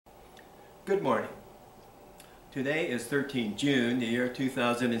Good morning. Today is 13 June, the year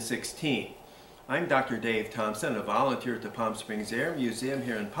 2016. I'm Dr. Dave Thompson, a volunteer at the Palm Springs Air Museum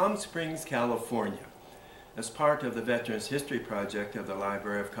here in Palm Springs, California. As part of the Veterans History Project of the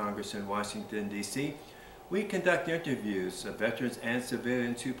Library of Congress in Washington, D.C., we conduct interviews of veterans and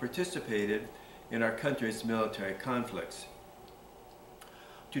civilians who participated in our country's military conflicts.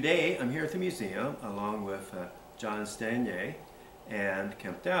 Today, I'm here at the museum along with John Stanier and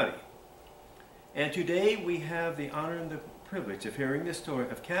Kemp Dowdy. And today we have the honor and the privilege of hearing the story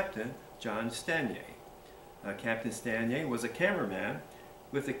of Captain John Stanier. Captain Stanier was a cameraman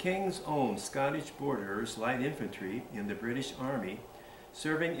with the King's Own Scottish Borderers Light Infantry in the British Army,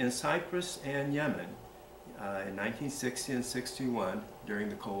 serving in Cyprus and Yemen in 1960 and 61 during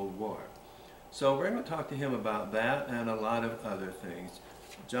the Cold War. So we're going to talk to him about that and a lot of other things.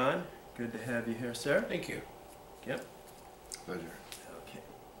 John, good to have you here, sir. Thank you. Yep. Pleasure.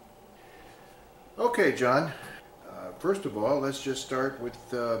 Okay, John. First of all, let's just start with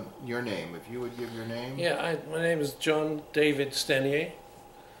your name. If you would give your name. Yeah, my name is John David Stanier.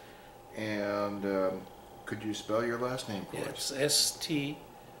 And could you spell your last name for us? It's S-T-A-N-I-E-R.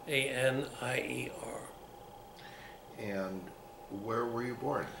 And where were you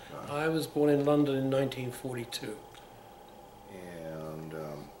born, John? I was born in London in 1942. And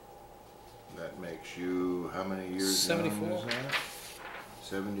that makes you how many years 74. young is that?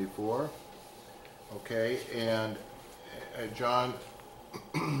 74. Okay, and John,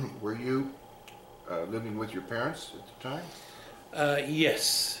 were you living with your parents at the time?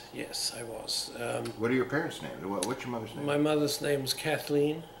 Yes, I was. What are your parents' names? What's your mother's name? My mother's name was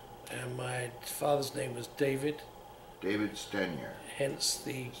Kathleen, and my father's name was David. David Stanier. Hence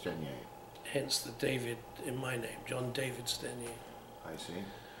the David in my name, John David Stanier. I see.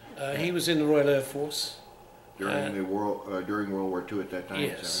 He was in the Royal Air Force. During during World War II at that time?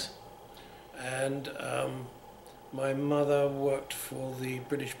 Yes. And my mother worked for the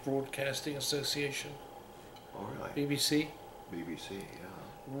British Broadcasting Association. Oh, really? BBC. BBC, yeah.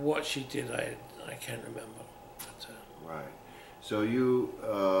 What she did, I can't remember. But, right. So you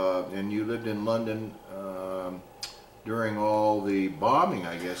and you lived in London during all the bombing,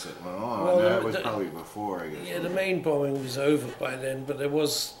 I guess, that went on. Well, that was probably before, I guess. Yeah, the main bombing was over by then, but there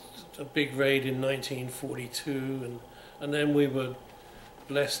was a big raid in 1942, and then we were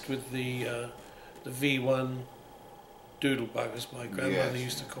blessed with the V1 Doodlebug, as my grandmother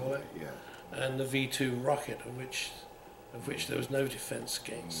used to call it, and the V2 rocket, of which there was no defense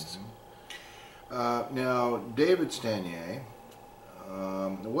against. Mm-hmm. Now, David Stanier,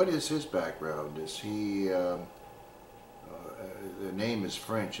 what is his background? Is he, the name is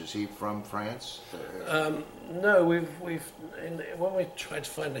French, is he from France? No, when we tried to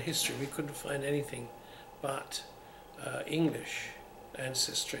find the history, we couldn't find anything but English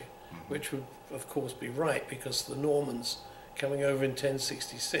ancestry, which would of course be right, because the Normans coming over in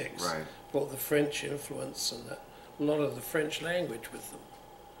 1066 brought the French influence and a lot of the French language with them.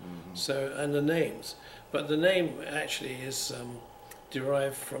 So, and the names, but the name actually is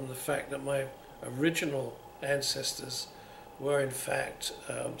derived from the fact that my original ancestors were in fact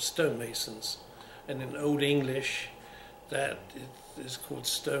stonemasons, and in Old English that is called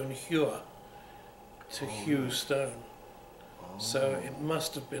stone hewer, to hew stone. So it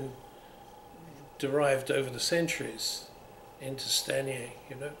must have been derived over the centuries into Stanier,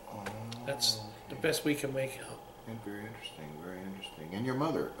 you know. That's the best we can make out. Very interesting, very interesting. And your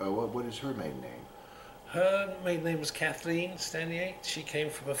mother, what is her maiden name? Her maiden name was Kathleen Stanier. She came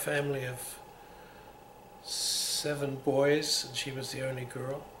from a family of 7 boys, and she was the only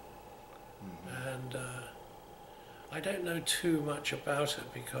girl. And I don't know too much about her,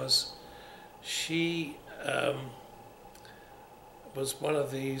 because she was one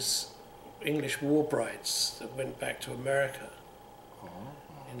of these English war brides that went back to America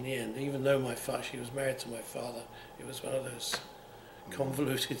in the end. Even though she was married to my father, it was one of those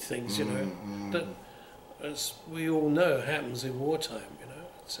convoluted things, you know, that, as we all know, happens in wartime, you know.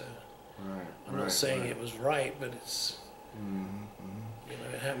 It's, I'm not saying it was right, but it's, you know,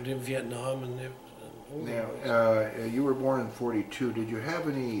 it happened in Vietnam and now, you were born in 42. Did you have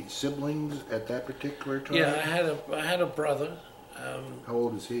any siblings at that particular time? Yeah, I had a brother. How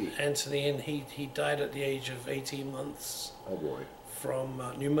old is he? Anthony, and he died at the age of 18 months. Oh boy. From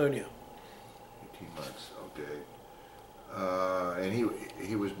pneumonia. 18 months, okay. And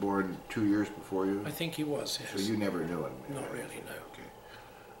he was born 2 years before you? I think he was, yes. So you never knew him? Not really, no.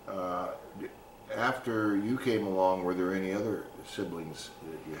 Okay. After you came along, were there any other siblings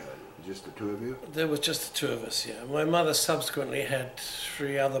that you had? Just the 2 of you? There was just the 2 of us, yeah. My mother subsequently had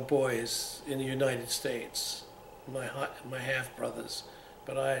 3 other boys in the United States, my half-brothers,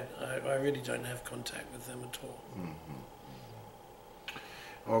 but I really don't have contact with them at all.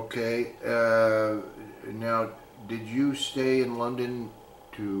 Okay. Now, did you stay in London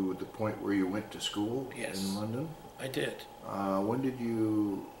to the point where you went to school in London? I did. When did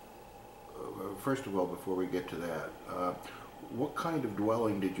you, first of all, before we get to that, what kind of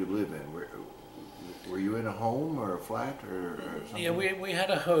dwelling did you live in? Were you in a home or a flat or something? Yeah, we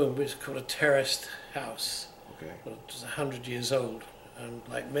had a home, which is called a terraced house. Okay. It was 100 years old, and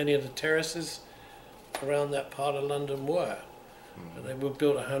like many of the terraces around that part of London were. And they were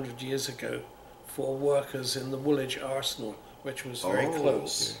built 100 years ago for workers in the Woolwich Arsenal, which was very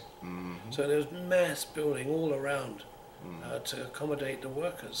close. Okay. So there was mass building all around to accommodate the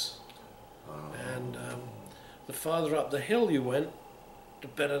workers. And the farther up the hill you went, the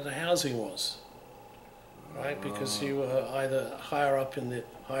better the housing was. Right, because you were either higher up in the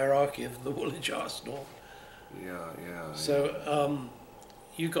hierarchy of the Woolwich Arsenal. Yeah. So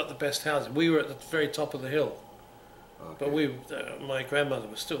you got the best housing. We were at the very top of the hill. Okay. But my grandmother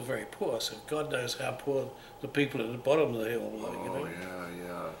was still very poor, so God knows how poor the people at the bottom of the hill were. You know?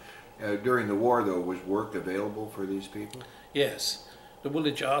 Yeah. During the war, though, was work available for these people? Yes, the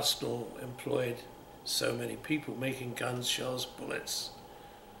Woolwich Arsenal employed so many people making guns, shells, bullets,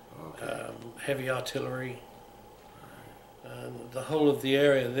 heavy artillery, and the whole of the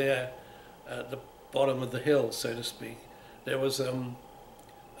area there at the bottom of the hill, so to speak. There was an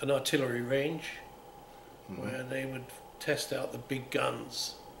artillery range where they would test out the big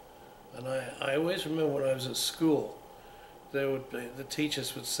guns. And I always remember when I was at school, the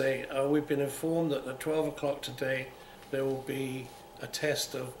teachers would say, we've been informed that at 12 o'clock today there will be a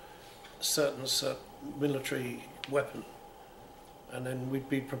test of certain military weapon. And then we'd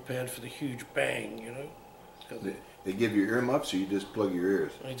be prepared for the huge bang, you know. They give you earmuffs, or you just plug your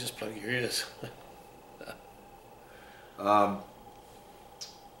ears? You just plug your ears.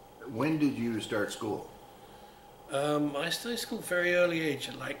 When did you start school? I started school at a very early age,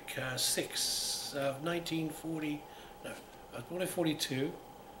 at like 1940. No, I was born in 42,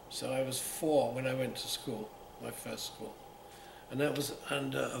 so I was 4 when I went to school, my first school. And that was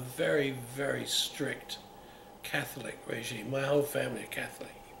under a very, very strict Catholic regime. My whole family are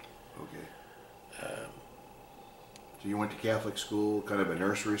Catholic. Okay. So you went to Catholic school, kind of a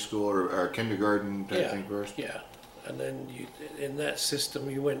nursery school or kindergarten type thing first? Yeah. And then in that system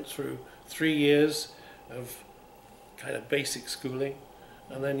you went through 3 years of kind of basic schooling,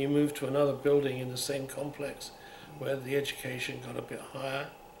 and then you moved to another building in the same complex where the education got a bit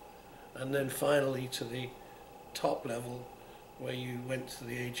higher, and then finally to the top level where you went to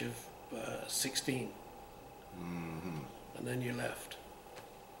the age of 16. And then you left.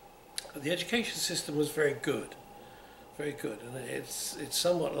 But the education system was very good, and it's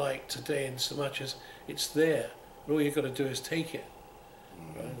somewhat like today in so much as it's there, but all you've got to do is take it.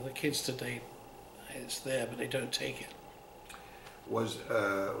 Right? The kids today, it's there, but they don't take it.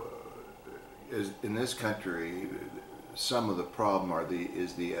 Is in this country, some of the problem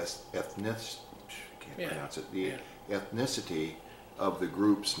is the ethnicity of the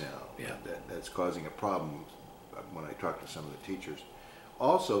groups now. That's causing a problem when I talk to some of the teachers.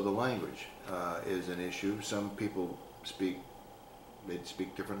 Also, the language is an issue. Some people speak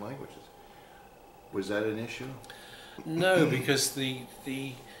different languages. Was that an issue? No, because the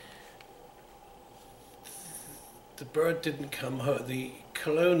bird didn't come home. The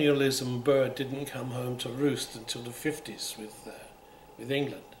colonialism bird didn't come home to roost until the 50s with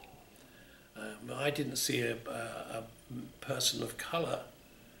England. I didn't see a person of colour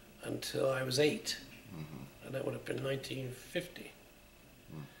until I was 8, and that would have been 1950,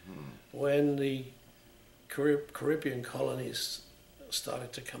 when the Caribbean colonies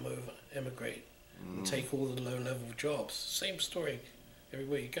started to come over, emigrate, and take all the low-level jobs. Same story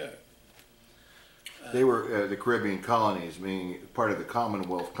everywhere you go. They were the Caribbean colonies, meaning part of the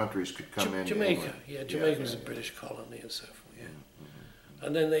Commonwealth countries could come in. Jamaica, Jamaica was a British colony and so forth.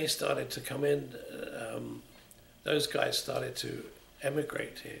 And then they started to come in. Those guys started to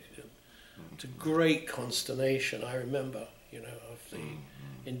emigrate here, to great consternation. I remember, of the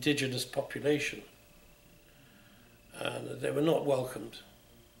indigenous population, and they were not welcomed.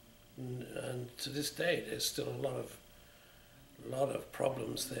 And to this day, there's still a lot of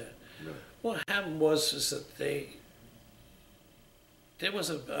problems there. Yeah. What happened was that there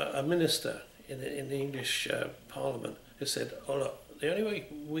was a minister in the English Parliament who said, "Oh look, the only way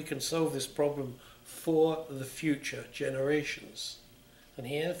we can solve this problem for the future generations," and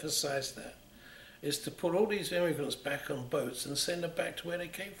he emphasized that, is to put all these immigrants back on boats and send them back to where they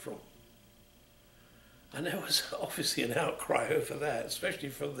came from. And there was obviously an outcry over that, especially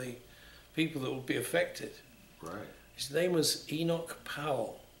from the people that would be affected. Right. He His name was Enoch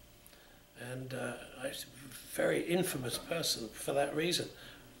Powell, and he's a very infamous person for that reason.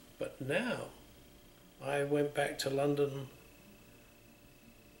 But now, I went back to London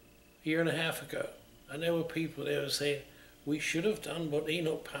a year and a half ago, and there were people there saying, we should have done what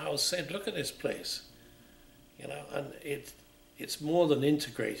Enoch Powell said. Look at this place, you know, and it's more than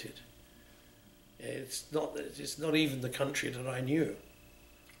integrated. It's not even the country that I knew.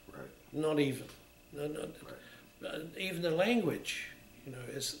 Right. Not even. No, no, Right. Even the language, you know,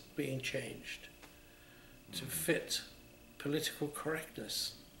 is being changed to fit political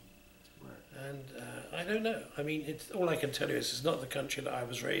correctness. Right. And I don't know. I mean, all I can tell you is it's not the country that I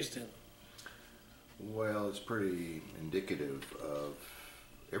was raised in. Well, it's pretty indicative of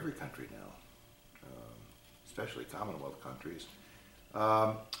every country now, especially Commonwealth countries.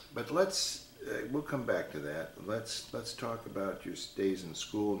 But we'll come back to that. Let's talk about your days in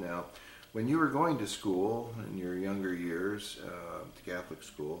school now. When you were going to school in your younger years, Catholic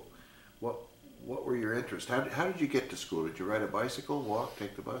school, what were your interests? How did you get to school? Did you ride a bicycle, walk,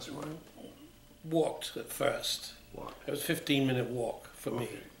 take the bus, or what? Walked at first. Walk. It was a 15-minute walk for me.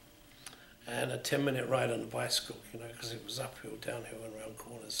 Okay. And a 10-minute ride on a bicycle, you know, because it was uphill, downhill, and around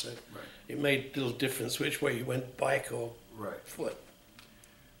corners. So Right. it made little difference which way you went, bike or Right. foot.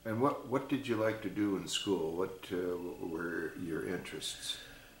 And what did you like to do in school? What were your interests?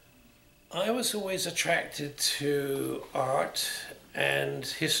 I was always attracted to art and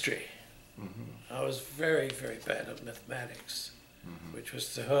history. Mm-hmm. I was very, very bad at mathematics, Mm-hmm. which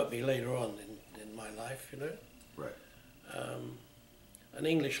was to hurt me later on in my life, you know. Right. And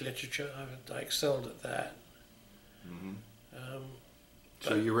English literature, I excelled at that. Mm-hmm. Um,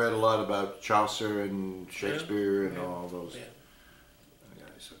 So you read a lot about Chaucer and Shakespeare and yeah, all those yeah,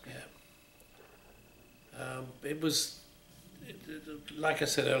 guys. Okay. yeah. It was, like I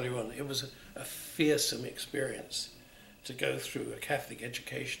said earlier on, it was a fearsome experience to go through a Catholic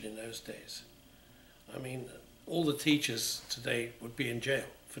education in those days. I mean, all the teachers today would be in jail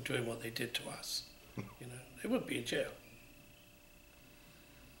for doing what they did to us. You know, they would be in jail.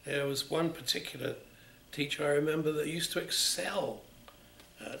 There was one particular teacher I remember that used to excel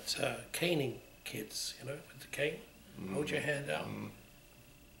at caning kids, you know, with the cane. Hold your hand out,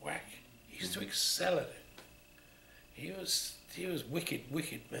 whack. He used to excel at it. He was wicked,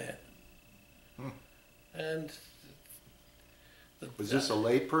 wicked man. And Was this a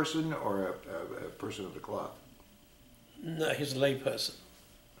lay person or a person of the cloth? no, he's a lay person.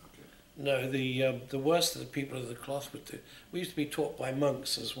 Okay. No, the worst of the people of the cloth would do. We used to be taught by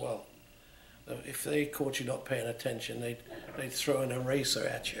monks as well. If they caught you not paying attention, they'd throw an eraser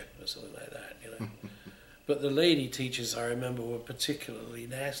at you or something like that, you know. But the lady teachers, I remember, were particularly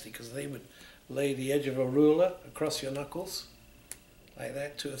nasty because they would lay the edge of a ruler across your knuckles, like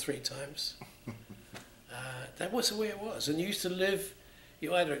that, 2 or 3 times. That was the way it was. And you used to live,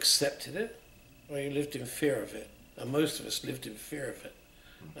 you either accepted it or you lived in fear of it. And most of us lived in fear of it.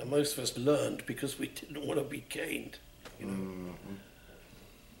 And most of us learned because we didn't want to be caned, you know. Mm-hmm.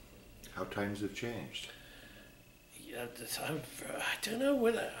 How times have changed. Yeah, I don't know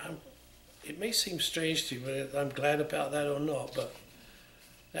whether it may seem strange to you, whether I'm glad about that or not, but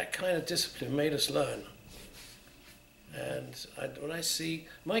that kind of discipline made us learn. And when I see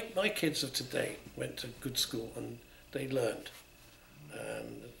my kids of today went to good school and they learned,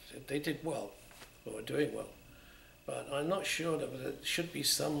 and they did well, or were doing well. But I'm not sure that there should be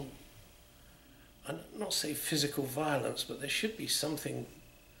some, I'm not say physical violence, but there should be something,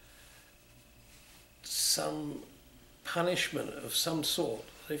 some punishment of some sort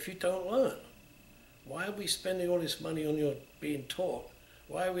if you don't learn. Why are we spending all this money on your being taught?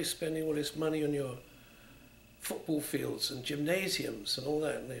 Why are we spending all this money on your football fields and gymnasiums and all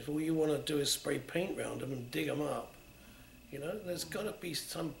that? And if all you want to do is spray paint around them and dig them up, you know, there's got to be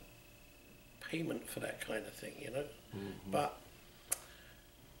some payment for that kind of thing, you know. Mm-hmm. But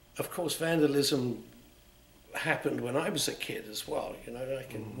of course, vandalism happened when I was a kid as well. You know, I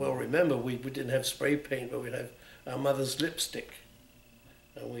can well remember we didn't have spray paint, but we'd have our mother's lipstick,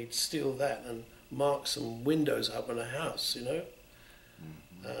 and we'd steal that and mark some windows up in a house. You know,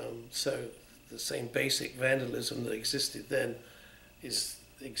 so the same basic vandalism that existed then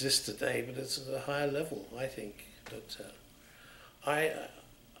exists today, but it's at a higher level, I think. But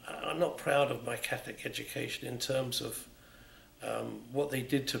I'm not proud of my Catholic education in terms of what they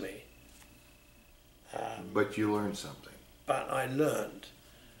did to me. But you learned something. But I learned,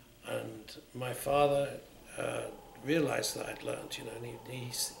 and my father realized that I'd learned, you know, and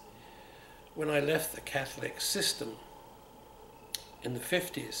when I left the Catholic system in the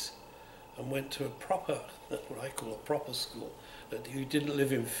 50s, and went to a proper, what I call a proper school, that you didn't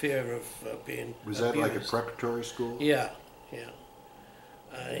live in fear of being Was that abused. like a preparatory school? Yeah, yeah.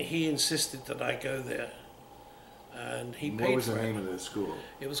 He insisted that I go there, and he paid for it. What was the name of the school?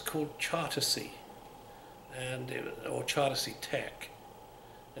 It was called Chartersea, or Chartersea Tech,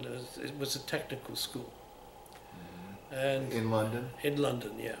 and it was a technical school. And In London? in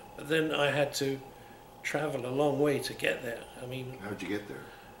London, yeah. But then I had to travel a long way to get there. I mean, How'd you get there?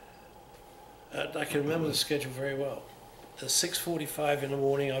 I can remember the schedule very well. At 6:45 in the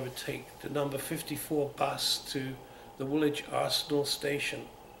morning, I would take the number 54 bus to the Woolwich Arsenal station,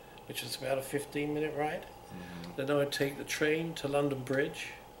 which is about a 15-minute ride. Then I would take the train to London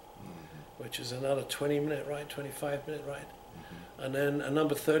Bridge, which is another 20-minute ride, 25-minute ride. And then a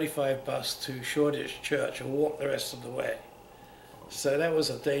number 35 bus to Shoreditch Church and walk the rest of the way. So that was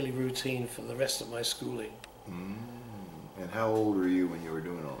a daily routine for the rest of my schooling. And how old were you when you were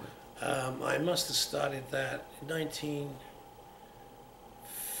doing all that? I must have started that in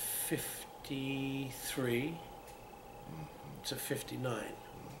 1953 to 59.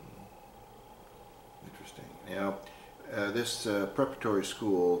 Interesting. Now, this preparatory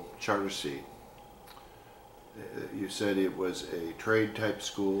school, Chartersea, you said it was a trade type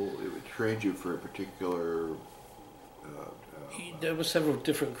school. It would train you for a particular. There were several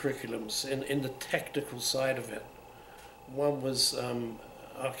different curriculums in the technical side of it. One was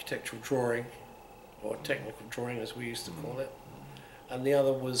architectural drawing, or technical drawing as we used to call it, and the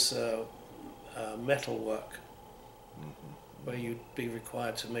other was metal work, where you'd be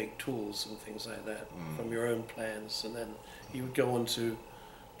required to make tools and things like that from your own plans, and then you would go on to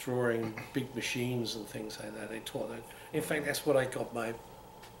drawing big machines and things like that. They taught that. In fact, that's what I got my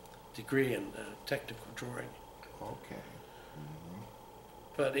degree in, technical drawing. Okay.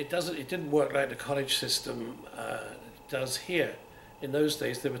 But it didn't work like the college system does here. In those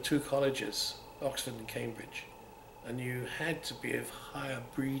days, there were two colleges, Oxford and Cambridge, and you had to be of higher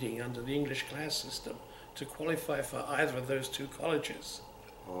breeding under the English class system to qualify for either of those two colleges.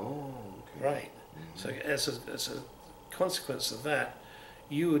 Oh, okay. Right. So as a consequence of that,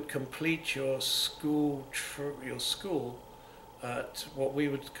 you would complete your school at what we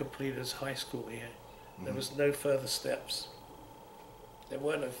would complete as high school here. There was no further steps. There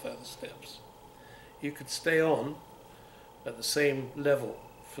were no further steps. You could stay on at the same level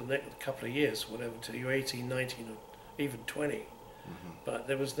for the next couple of years, whatever, till you're 18, 19, or even 20. But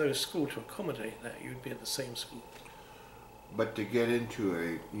there was no school to accommodate that. You'd be at the same school. But to get into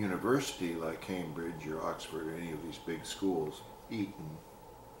a university like Cambridge or Oxford or any of these big schools, Eton,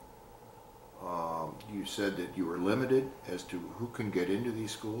 you said that you were limited as to who can get into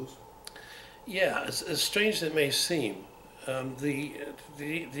these schools? Yeah, as strange as it may seem, the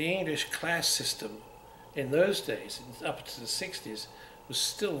English class system in those days, up to the 60s, was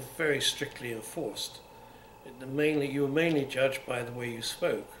still very strictly enforced. You were mainly judged by the way you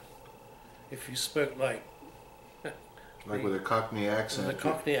spoke. If you spoke like With a Cockney accent? with a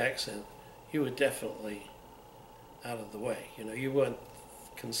Cockney accent, you were definitely out of the way. You weren't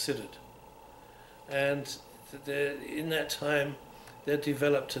considered. And in that time, they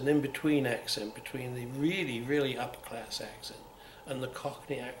developed an in-between accent between the really, really upper-class accent and the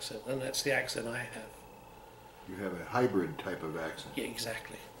Cockney accent, and that's the accent I have. You have a hybrid type of accent. Yeah,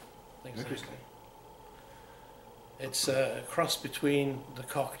 exactly. Interesting. It's a cross between the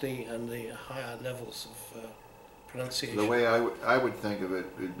Cockney and the higher levels of pronunciation. The way I would think of it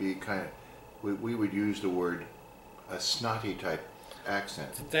would be we would use the word a snotty type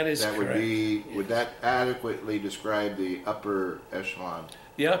accent. That is that correct. Would that adequately describe the upper echelon?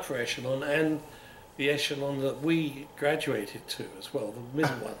 The upper echelon and the echelon that we graduated to as well, the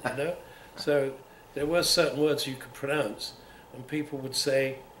middle one, So there were certain words you could pronounce, and people would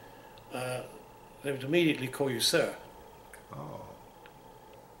say, they would immediately call you sir. Oh.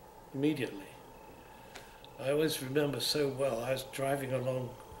 Immediately. I always remember so well, I was driving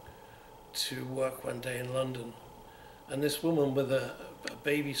along to work one day in London, and this woman with a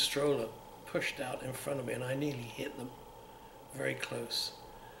baby stroller pushed out in front of me, and I nearly hit them very close.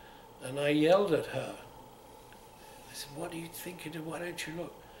 And I yelled at her. I said, "What do you think you do? Why don't you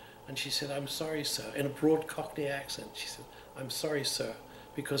look?" And she said, "I'm sorry, sir," in a broad Cockney accent. She said, "I'm sorry, sir,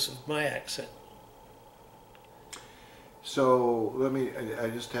 because of my accent." So I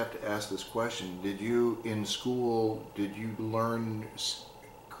just have to ask this question. In school, did you learn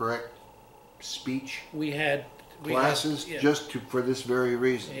correct speech We had classes yeah. for this very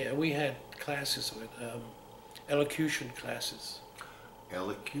reason? Yeah, we had classes with elocution classes.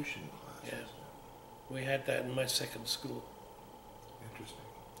 Elocution classes. Yeah. We had that in my second school. Interesting.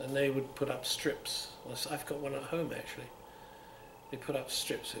 And they would put up strips. I've got one at home actually. they put up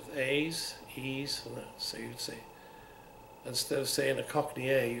strips with A's, E's, and that. So you'd say, instead of saying a Cockney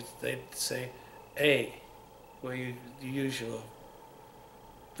A, they'd say A, where you use your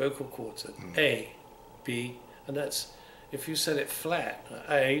vocal cords at A, B, and that's, if you said it flat,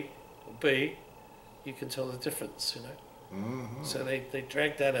 A or B, you can tell the difference, you know. So they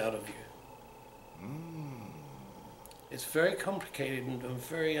drag that out of you. It's very complicated and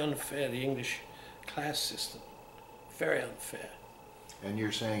very unfair, the English class system. Very unfair. And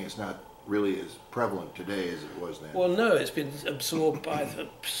you're saying it's not really as prevalent today as it was then? Well, no, it's been absorbed by,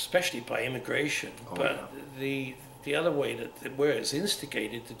 especially by immigration. Oh, but the other way where it's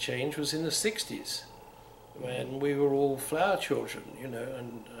instigated the change was in the 60s, when we were all flower children, you know,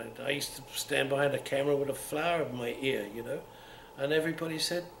 and I used to stand behind a camera with a flower in my ear, you know, and everybody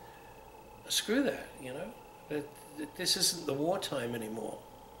said, screw that, you know, that this isn't the wartime anymore.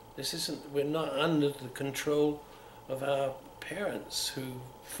 This isn't, we're not under the control of our parents who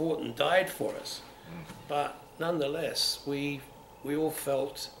fought and died for us. But nonetheless, we all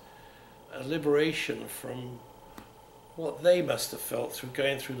felt a liberation from what they must have felt through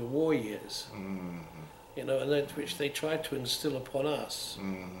going through the war years. You know, and which they tried to instill upon us.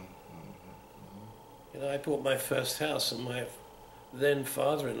 You know, I bought my first house, and my then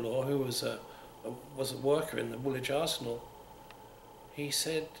father-in-law, who was a worker in the Woolwich Arsenal, he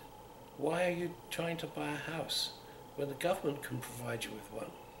said, "Why are you trying to buy a house when the government can provide you with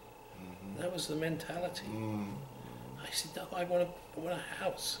one?" That was the mentality. I said, "No, I want a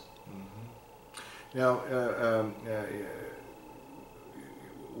house." Now,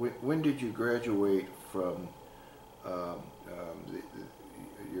 when did you graduate from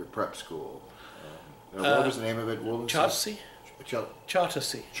your prep school? What was the name of it? Chartersea.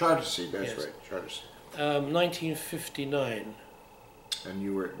 Chartersea. Chartersea, that's Yes. right, Chartersea. 1959. And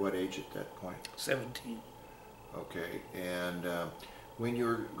you were at what age at that point? 17. Okay, and when you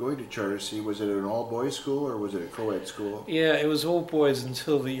were going to Chartersea, was it an all-boys school or was it a co-ed school? Yeah, it was all boys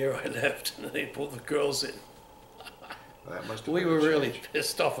until the year I left, and they brought the girls in. Well, that must have We been a were really change.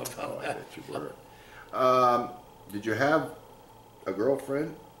 pissed off about I that. bet you were. Did you have a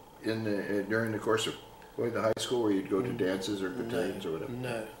girlfriend during the course of going to high school, where you'd go to dances or battalions or whatever?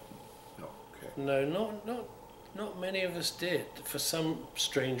 No, No. Okay. no, not many of us did, for some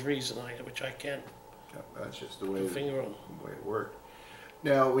strange reason, which I can't Yeah, that's just the put way a finger on. it worked.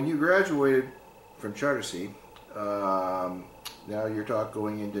 Now, when you graduated from Chartersea, now you're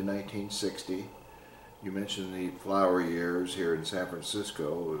going into 1960. You mentioned the flower years here in San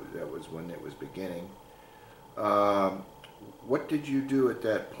Francisco. That was when it was beginning. What did you do at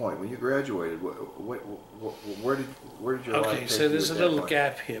that point when you graduated? Where did your life Okay, take so you there's at a that little point?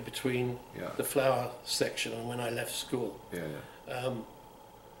 gap here between Yeah. the flower section and when I left school. Yeah.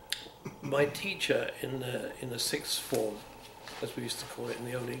 My teacher in the sixth form, as we used to call it in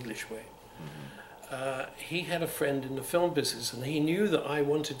the old English way, he had a friend in the film business, and he knew that I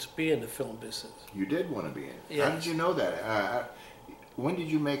wanted to be in the film business. You did want to be in it. Yes. How did you know that? When did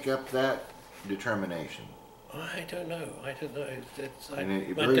you make up that determination? I don't know. At a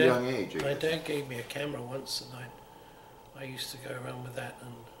very young age, I My guess. dad gave me a camera once, and I used to go around with that,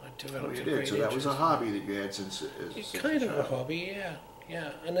 and I Oh, developed you a did. great So that was a interest. hobby that you had since It's a kind of a child. hobby,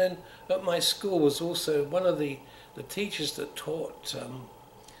 yeah. And then at my school was also one of the teachers that taught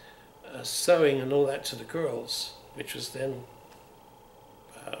sewing and all that to the girls, which was then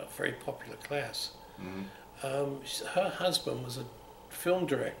a very popular class. Her husband was a film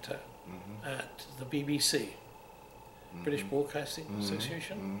director at the BBC, British Broadcasting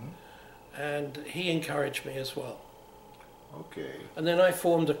Association, and he encouraged me as well. Okay. And then I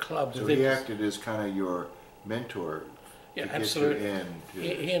formed a club So within. he acted as kind of your mentor Yeah, to get absolutely. you into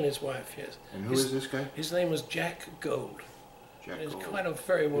He and his wife, yes. And who is this guy? His name was Jack Gold. Jack He's Gold. quite a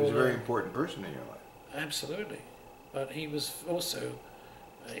very He well was a very known. important person in your life. Absolutely. But he was also,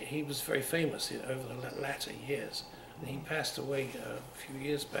 he was very famous over the latter years. And he passed away a few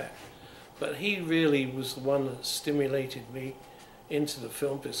years back. But he really was the one that stimulated me into the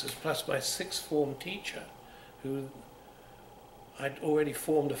film business, plus my sixth form teacher, who I'd already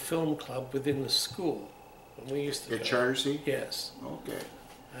formed a film club within the school. And we used to At go. Chartersea? Yes. Okay.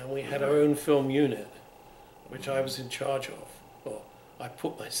 And we had our own film unit, which I was in charge of. Well, I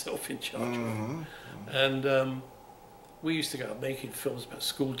put myself in charge of. And we used to go out making films about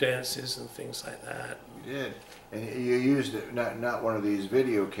school dances and things like that. You did. And you used not one of these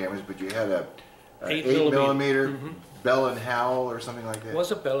video cameras, but you had a 8 8 millimeter. millimeter Bell and Howell or something like that. It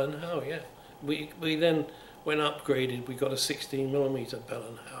was a Bell and Howell, yeah. We then, when upgraded, we got a 16mm Bell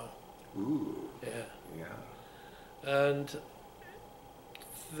and Howell. Ooh. Yeah. Yeah. And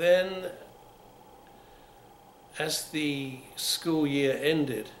then, as the school year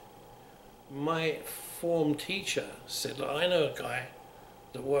ended, my form teacher said, "Look, I know a guy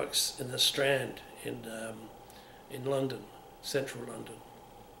that works in the Strand in London, central London."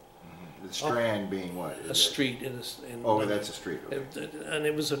 The Strand being what? A street in Oh, London. that's a street. Okay. And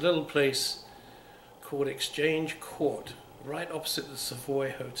it was a little place called Exchange Court, right opposite the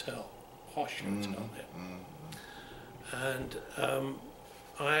Savoy Hotel, posh hotel there. And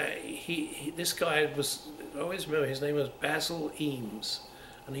this guy was, I always remember his name was Basil Eames,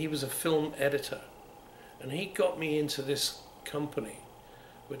 and he was a film editor, and he got me into this company,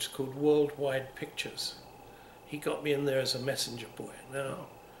 which is called Worldwide Pictures. He got me in there as a messenger boy. Now,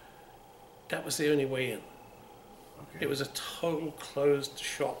 that was the only way in. Okay. It was a total closed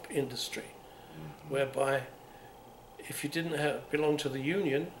shop industry, whereby if you didn't belong to the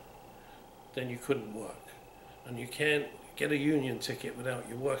union, then you couldn't work, and you can't get a union ticket without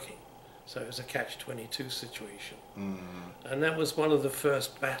you working. So it was a catch-22 situation. And that was one of the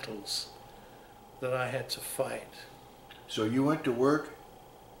first battles that I had to fight. So you went to work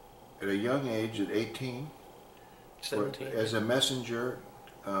at a young age, at 18, 17. as a messenger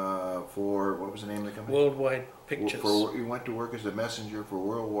for, what was the name of the company? Worldwide Pictures. You went to work as a messenger for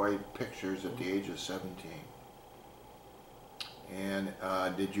Worldwide Pictures at the age of 17. And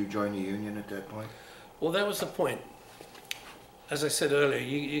did you join the union at that point? Well, that was the point. As I said earlier,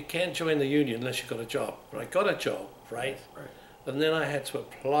 you can't join the union unless you've got a job. I got a job, right? Right. And then I had to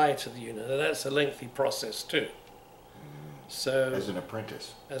apply to the union, and that's a lengthy process too. So As an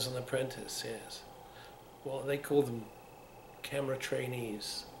apprentice? As an apprentice, yes. Well, they call them camera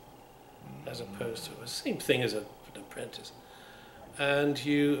trainees, as opposed to the same thing as an apprentice. And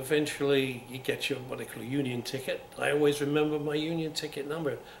you eventually get your what they call a union ticket. I always remember my union ticket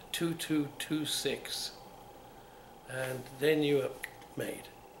number, 2226. And then you were made.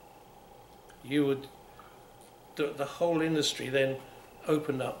 You would, the whole industry then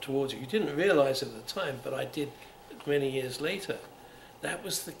opened up towards you. You didn't realize at the time, but I did many years later. That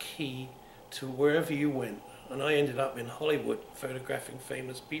was the key to wherever you went. And I ended up in Hollywood photographing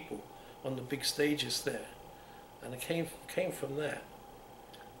famous people on the big stages there. And it came from that.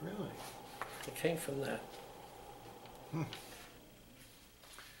 Really? It came from that.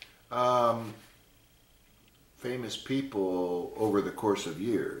 Famous people over the course of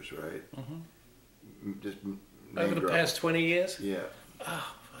years, right? Just Over the past 20 years? Yeah.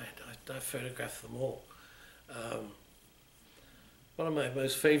 Oh, I photographed them all. One of my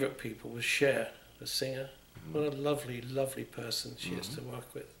most favorite people was Cher, the singer. What a lovely, lovely person she is to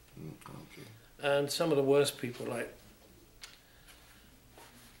work with. Okay. And some of the worst people, like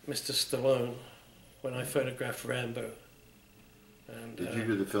Mr. Stallone, when I photographed Rambo. And, Did you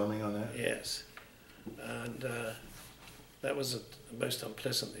do the filming on that? Yes. And that was a most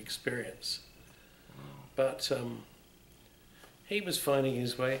unpleasant experience. But he was finding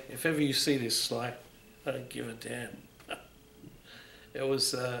his way. If ever you see this slide, I don't give a damn. It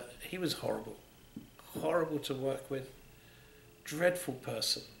was, he was horrible. Horrible to work with. Dreadful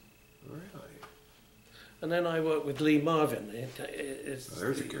person. Really? And then I worked with Lee Marvin.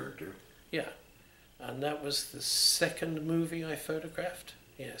 There's a character. Yeah. And that was the second movie I photographed.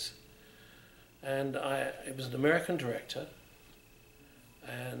 Yes. And it was an American director.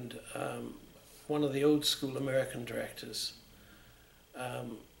 And one of the old school American directors.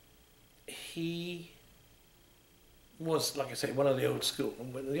 He was, like I say, one of the old school.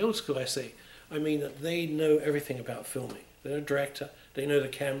 And when the old school I say, I mean that they know everything about filming. They're a director, they know the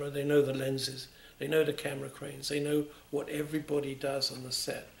camera, they know the lenses, they know the camera cranes, they know what everybody does on the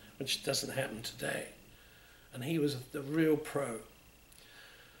set, which doesn't happen today. And he was the real pro.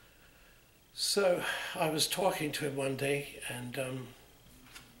 So I was talking to him one day, and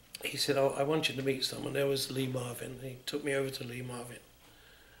he said, "Oh, I want you to meet someone." There was Lee Marvin. He took me over to Lee Marvin.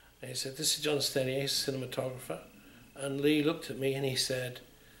 And he said, "This is John Stanier, he's a cinematographer." And Lee looked at me and he said,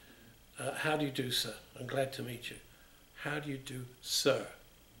 "How do you do, sir? I'm glad to meet you." "How do you do, sir?"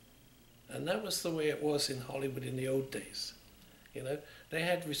 And that was the way it was in Hollywood in the old days. You know, they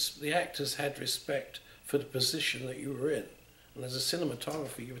had the actors had respect for the position that you were in. And as a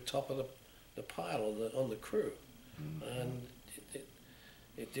cinematographer, you were top of the pile on the crew. And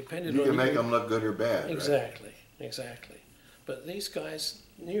it depended on you. You can make them look good or bad. Exactly, right? Exactly. But these guys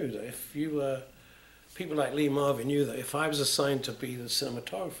knew that if you were, people like Lee Marvin knew that if I was assigned to be the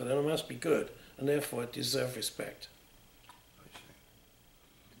cinematographer, then I must be good, and therefore I deserve respect. I see.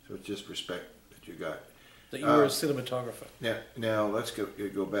 So it's just respect that you got. That you were a cinematographer. Now let's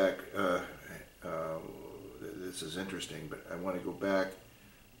go back. This is interesting, but I want to go back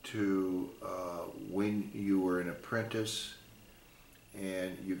to when you were an apprentice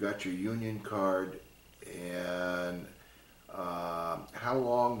and you got your union card, and how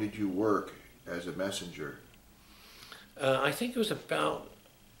long did you work as a messenger? I think it was about,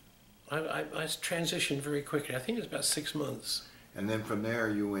 I transitioned very quickly. I think it was about 6 months. And then from there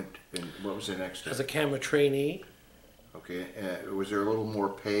you went, and what was the next step? As a camera trainee. Okay, was there a little more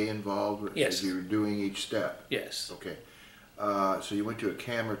pay involved Yes. as you were doing each step? Yes. Okay, so you went to a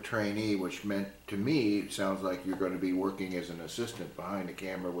camera trainee, which meant, to me, it sounds like you're going to be working as an assistant behind the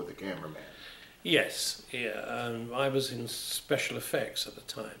camera with a cameraman. Yes, yeah. I was in special effects at the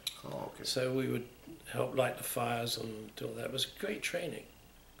time. Oh, okay. So we would help light the fires and do all that. It was great training.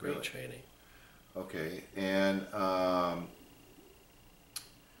 Great Really? training. Okay, and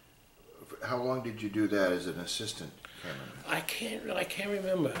how long did you do that as an assistant cameraman? I can't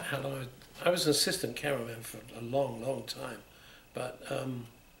remember how long. I was an assistant cameraman for a long, long time. But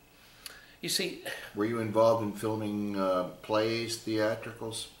you see, Were you involved in filming plays,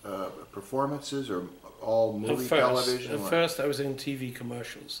 theatricals, performances, or all movie, television? At first, I was in TV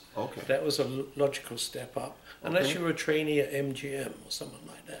commercials. Okay. That was a logical step up, unless Okay. you were a trainee at MGM or someone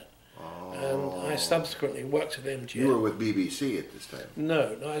like that. Oh. And I subsequently worked at MGM. You were with BBC at this time?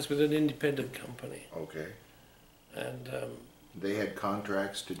 No, I was with an independent company, Okay. and They had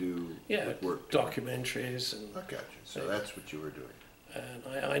contracts to do work? documentaries, and I got you. So that's what you were doing.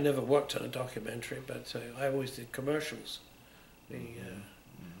 and I never worked on a documentary, but I always did commercials, the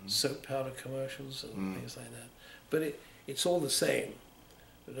soap powder commercials and things like that. But it's all the same.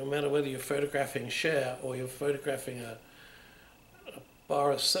 No matter whether you're photographing Cher or you're photographing a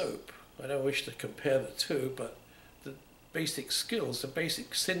bar of soap, I don't wish to compare the two, but the basic skills, the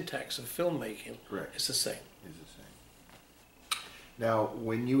basic syntax of filmmaking Correct. is the same. Is the same. Now,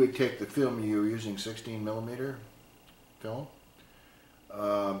 when you would take the film, you were using 16 millimeter film.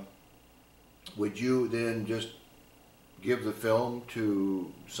 Would you then just give the film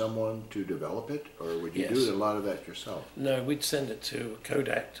to someone to develop it, or would you Yes. do a lot of that yourself? No, we'd send it to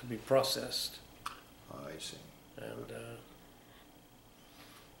Kodak to be processed, I see. and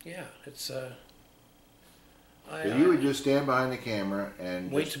yeah, it's So you would just stand behind the camera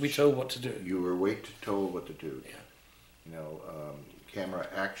and wait just to be told what to do. You were told what to do. Yeah. You know, camera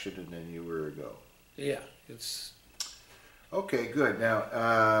action, and then you were a go. Yeah, it's. Okay, good. Now,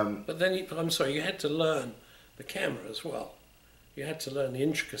 But then, I'm sorry, you had to learn the camera as well. You had to learn the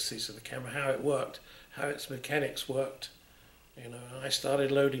intricacies of the camera, how it worked, how its mechanics worked. You know, I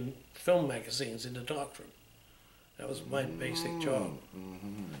started loading film magazines in the darkroom. That was my basic job.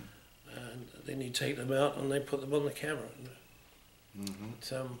 And then you take them out and they put them on the camera.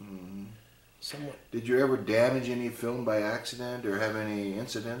 It's, somewhat. did you ever damage any film by accident, or have any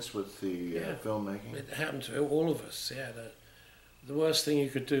incidents with the Yeah. filmmaking? It happened to all of us, yeah. The worst thing you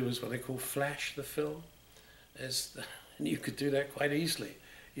could do was what they call flash the film. And you could do that quite easily.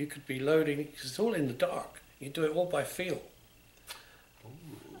 You could be loading, because it's all in the dark. You do it all by feel.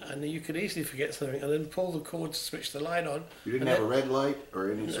 And you could easily forget something and then pull the cord to switch the light on. You didn't have a red light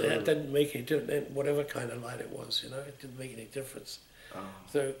or any sort It of... didn't make any difference, whatever kind of light it was, you know, it didn't make any difference. Oh.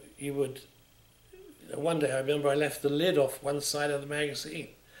 So you would, one day I remember I left the lid off one side of the magazine,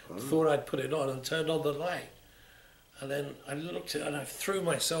 thought I'd put it on and turned on the light. And then I looked at it and I threw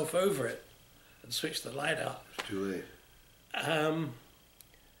myself over it and switched the light out. It's too late.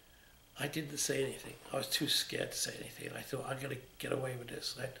 I didn't say anything. I was too scared to say anything. I thought, I'm going to get away with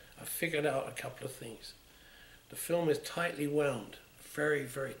this. I figured out a couple of things. The film is tightly wound, very,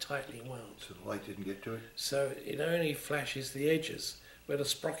 very tightly wound. So the light didn't get to it? So it only flashes the edges where the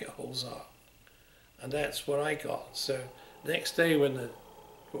sprocket holes are. And that's what I got. So next day when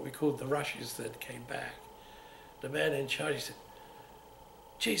what we called the rushes that came back, the man in charge, he said,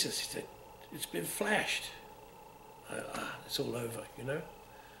 Jesus, he said, it's been flashed. It's all over, you know.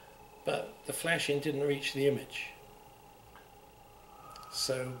 But the flashing didn't reach the image.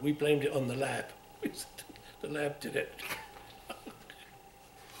 So we blamed it on the lab. The lab did it.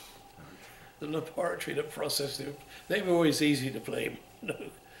 The laboratory that processed it, they were always easy to blame,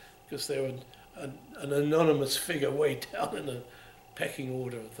 because they were an anonymous figure way down in the pecking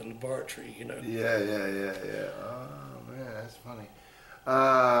order of the laboratory, you know. Yeah. Oh, man, that's funny.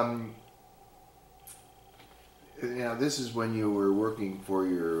 This is when you were working for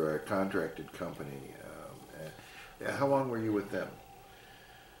your contracted company. How long were you with them?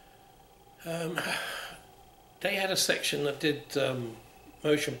 They had a section that did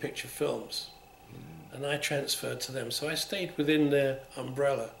motion picture films, and I transferred to them. So I stayed within their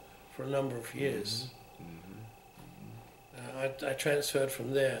umbrella for a number of years. I transferred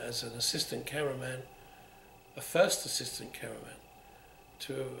from there as an assistant cameraman, a first assistant cameraman,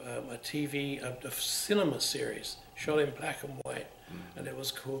 to a cinema series shot in black and white, and it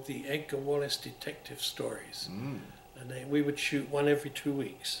was called the Edgar Wallace Detective Stories. and then we would shoot one every 2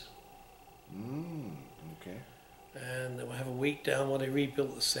 weeks. Okay. And then we'd have a week down while they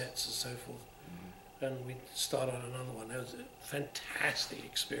rebuilt the sets and so forth. And we'd start on another one. It was a fantastic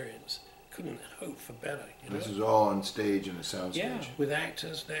experience. Couldn't hope for better, you know. This is all on stage in a sound stage. Yeah, with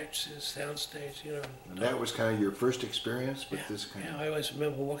actors and actresses, sound stage, you know. And that was kind of your first experience with this kind Yeah, of... I always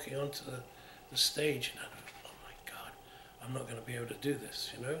remember walking onto the stage and I thought, oh my God, I'm not going to be able to do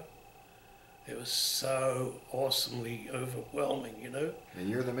this, you know. It was so awesomely overwhelming, you know. And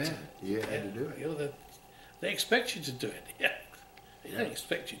you're the man. You had to do it. You're they expect you to do it, yeah. They don't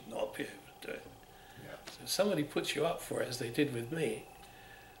expect you not to be able to do it. Yeah. So somebody puts you up for it, as they did with me.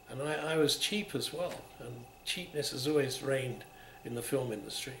 And I was cheap as well, and cheapness has always reigned in the film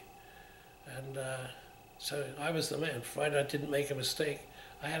industry. And so I was the man. Provided I didn't make a mistake,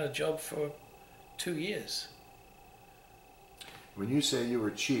 I had a job for 2 years. When you say you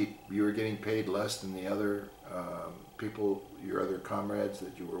were cheap, you were getting paid less than the other people, your other comrades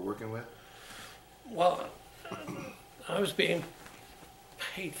that you were working with? Well, I was being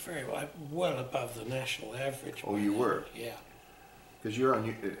paid very well above the national average. Oh, you were? Yeah. Because you're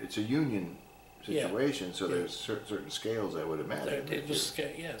on, it's a union situation, so there's certain scales, I would imagine. It was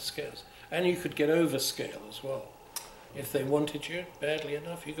scales. And you could get over scale as well. If they wanted you badly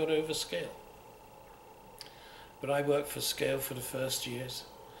enough, you got over scale. But I worked for scale for the first years,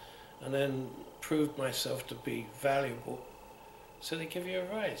 and then proved myself to be valuable. So they give you a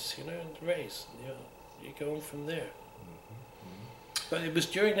rise, you know, and raise. You go on from there. But it was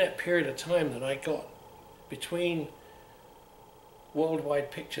during that period of time that I got between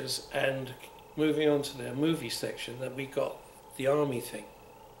Worldwide Pictures and moving on to their movie section that we got the army thing.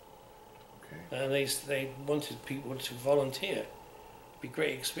 Okay. And they wanted people to volunteer. It'd be a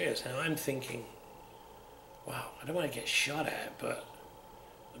great experience. Now I'm thinking, wow, I don't want to get shot at, but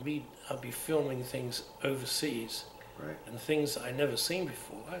I'll be filming things overseas. Right. And things I never seen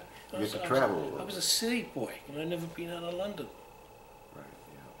before. You get to travel a little. I was a city boy, and I'd never been out of London. Right.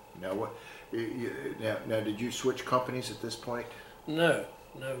 Yeah. Now what? Now, did you switch companies at this point? No.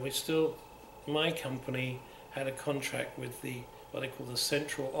 We still. My company had a contract with what they call the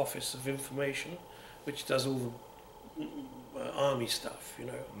Central Office of Information, which does all the army stuff. You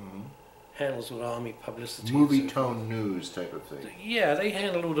know, handles all army publicity. Movie tone news type of thing. Yeah, they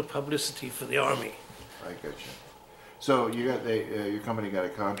handle all the publicity for the army. I got you. So you got your company got a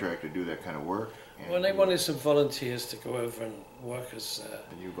contract to do that kind of work. Well, they wanted some volunteers to go over and work as.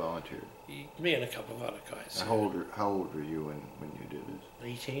 And you volunteered. Me and a couple of other guys. How old were you when you did this?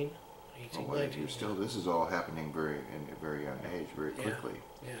 18, oh, well, 19. You're still. This is all happening in a very young age, very quickly.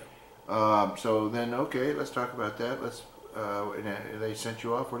 Yeah. So then, okay, let's talk about that. They sent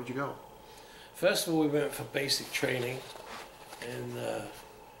you off. Where did you go? First of all, we went for basic training in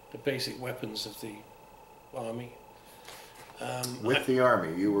the basic weapons of the army. With the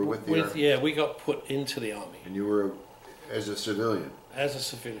army, you were with the army. Yeah, we got put into the army. And you were as a civilian. As a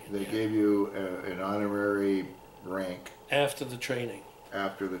civilian. They gave you an honorary rank after the training.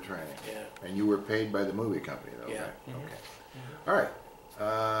 After the training. Yeah. And you were paid by the movie company, though, yeah. right? Okay. All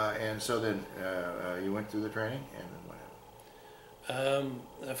right. And so then you went through the training, and then what happened?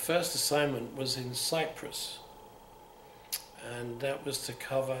 The first assignment was in Cyprus, and that was to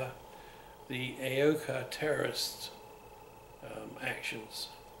cover the AOCA terrorist actions.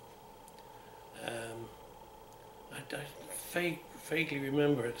 I vaguely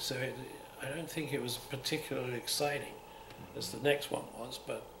remember it, so I don't think it was particularly exciting as the next one was,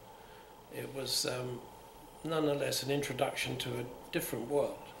 but it was nonetheless an introduction to a different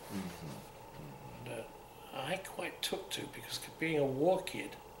world. And, I quite took to, because being a war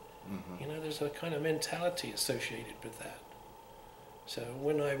kid, you know, there's a kind of mentality associated with that. So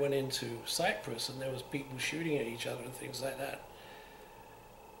when I went into Cyprus and there was people shooting at each other and things like that,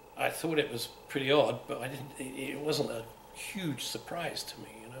 I thought it was pretty odd, but it wasn't a huge surprise to me,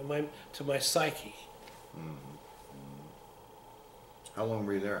 you know, to my psyche. How long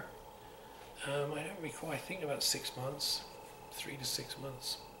were you there? I don't recall. I think about 6 months, 3 to 6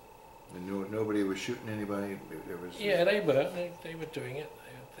 months. And nobody was shooting anybody? Yeah, they were doing it.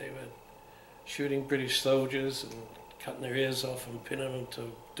 They were shooting British soldiers and cutting their ears off and pinning them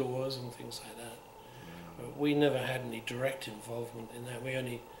to doors and things like that. But we never had any direct involvement in that. We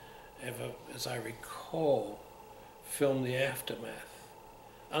only ever, as I recall, filmed the aftermath.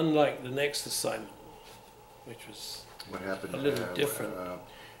 Unlike the next assignment, which was what happened? A little different.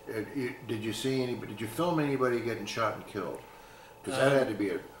 Did you see anybody? Did you film anybody getting shot and killed? Because that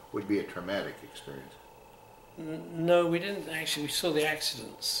would be a traumatic experience. No, we didn't actually. We saw the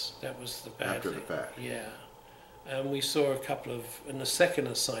accidents. That was the bad After thing. the fact. Yeah. And we saw a couple of, in the second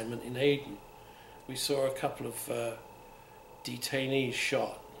assignment in Aden, we saw a couple of detainees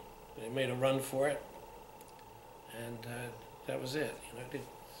shot. They made a run for it, and that was it. You know, they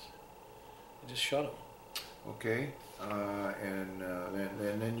just shot them. Okay, and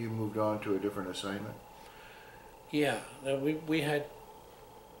then you moved on to a different assignment? Yeah, then we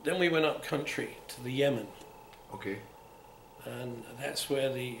went up country to the Yemen, Okay. and that's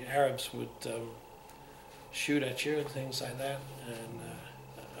where the Arabs would shoot at you and things like that, and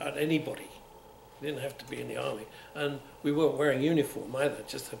at anybody. You didn't have to be in the army, and we weren't wearing uniform either,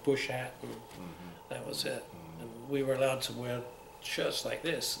 just a bush hat, and that was it. And we were allowed to wear shirts like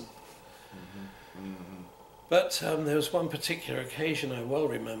this. But there was one particular occasion I well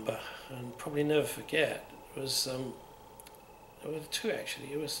remember, and probably never forget. It was there were two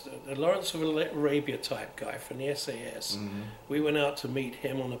actually. It was the Lawrence of Arabia type guy from the SAS. We went out to meet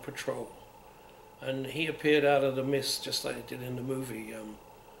him on a patrol, and he appeared out of the mist just like he did in the movie.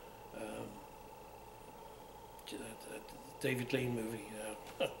 David Lean movie,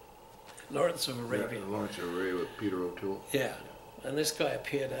 Lawrence of Arabia. Yeah, Lawrence of Arabia with Peter O'Toole. Yeah, and this guy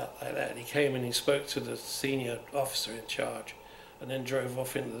appeared out like that. He came and he spoke to the senior officer in charge, and then drove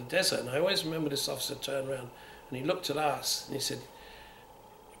off into the desert. And I always remember this officer turned around and he looked at us and he said,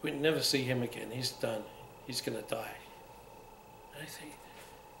 "We'd never see him again. He's done. He's going to die." And I think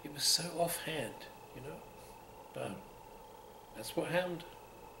it was so offhand, you know, but that's what happened.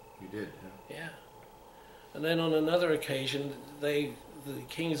 You did, yeah. Yeah. And then on another occasion, the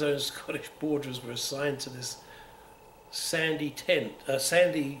King's Own Scottish Borderers were assigned to this sandy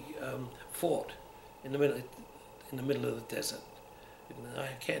fort in the middle of the desert. And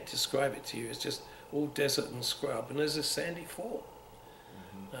I can't describe it to you. It's just all desert and scrub. And there's a sandy fort,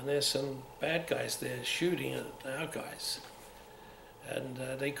 and there's some bad guys there shooting at our guys. And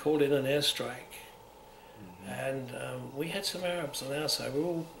they called in an airstrike. And we had some Arabs on our side. We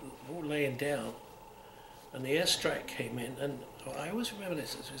were all laying down. And the airstrike came in, and I always remember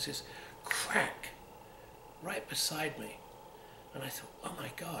this. There was this crack right beside me, and I thought, "Oh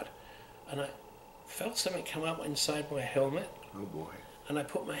my God!" And I felt something come up inside my helmet. Oh boy! And I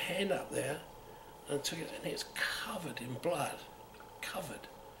put my hand up there, and took it, and it's covered in blood, covered.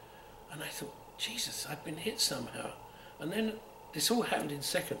 And I thought, "Jesus, I've been hit somehow." And then this all happened in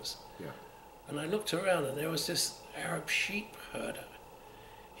seconds. Yeah. And I looked around, and there was this Arab sheep herder.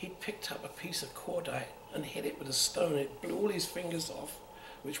 He'd picked up a piece of cordite and hit it with a stone. It blew all his fingers off,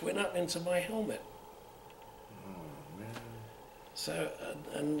 which went up into my helmet. Oh man! So,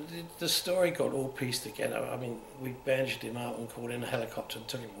 and the story got all pieced together. I mean, we bandaged him up and called in a helicopter and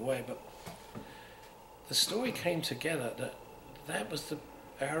took him away. But the story came together that was the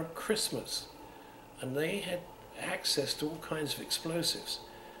Arab Christmas, and they had access to all kinds of explosives,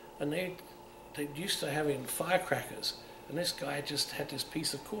 and they used to having firecrackers. And this guy just had this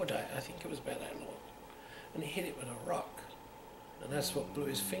piece of cordite, I think it was about that long, and he hit it with a rock, and that's what blew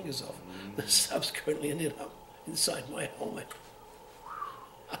his fingers off. That subsequently ended up inside my helmet.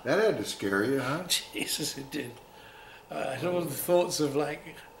 That had to scare you, huh? Jesus, it did. I had all the thoughts of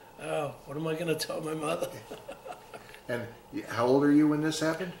like, oh, what am I going to tell my mother? And how old are you when this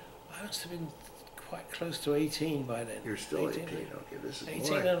happened? I must have been quite close to 18 by then. You're still 18. Okay, this is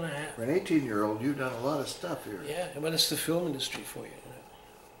 18 and a half. For an 18-year-old, you've done a lot of stuff here. Yeah, well, it's the film industry for you.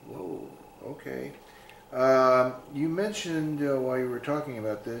 Whoa. Okay. You mentioned while you were talking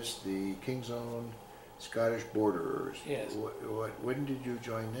about this, the King's Own Scottish Borderers. Yes. When did you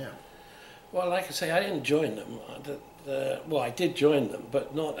join them? Well, like I say, I didn't join them. Well, I did join them,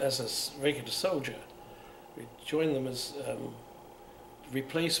 but not as a regular soldier. We joined them as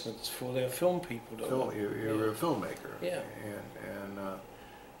replacements for their film people. You're a filmmaker. Yeah. And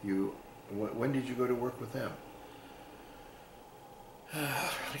when did you go to work with them?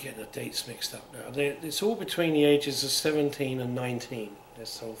 I'm getting the dates mixed up now. It's all between the ages of 17 and 19,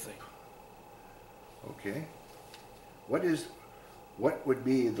 this whole thing. Okay. What would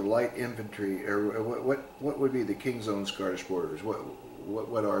be the light infantry, or what would be the King's Own Scottish Borderers?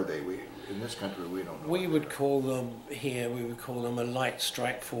 What are they? In this country, we don't know. We would call them a light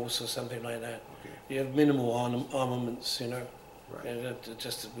strike force or something like that. Okay. You have minimal armaments, you know. Right. And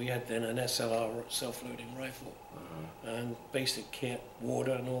we had then an SLR, self-loading rifle, and basic kit,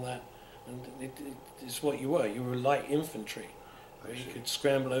 water and all that. And it's what you were. You were light infantry. Where you could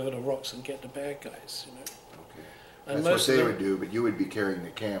scramble over the rocks and get the bad guys, you know. Okay. And that's what they would do, but you would be carrying the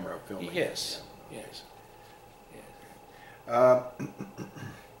camera filming. Yes, yes.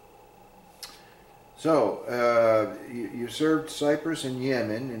 So, you served Cyprus and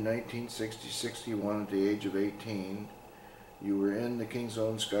Yemen in 1960-61 at the age of 18. You were in the King's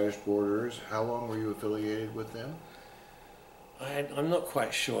Own Scottish Borderers. How long were you affiliated with them? I'm not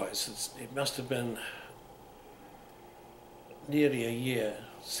quite sure. It must have been nearly a year,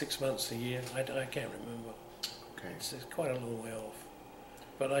 6 months, a year. I can't remember. Okay. It's quite a long way off.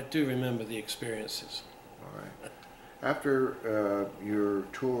 But I do remember the experiences. All right. After your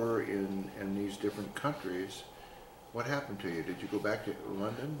tour in these different countries, what happened to you? Did you go back to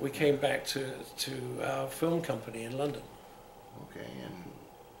London? We came back to our film company in London. Okay, and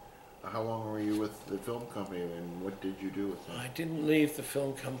how long were you with the film company, and what did you do with them? I didn't leave the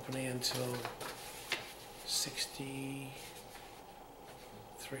film company until 63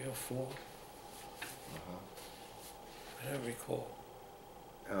 or 4. I don't recall.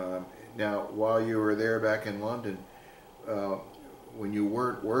 Now, while you were there back in London, when you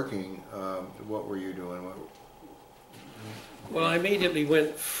weren't working, what were you doing? Well, I immediately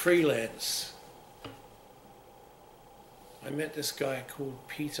went freelance. I met this guy called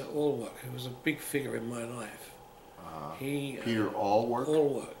Peter Allwork, who was a big figure in my life. Peter Allwork?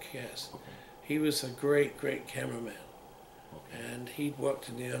 Allwork, yes. Okay. He was a great, great cameraman. Okay. And he'd worked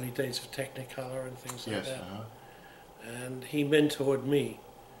in the early days of Technicolor and things like Yes, that. And he mentored me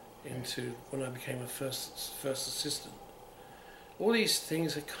into when I became a first assistant. All these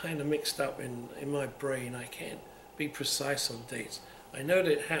things are kind of mixed up in my brain. I can't be precise on dates. I know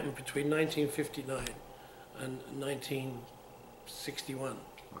that it happened between 1959 and 1961.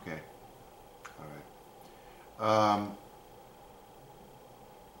 Okay. All right.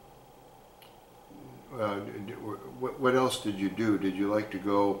 What else did you do? Did you like to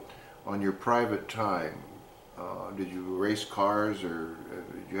go on your private time? Did you race cars, or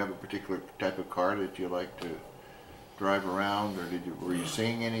did you have a particular type of car that you like to drive around, or were you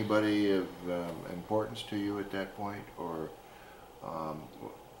seeing anybody of importance to you at that point, or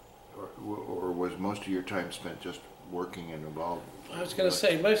was most of your time spent just working and involved? I was going to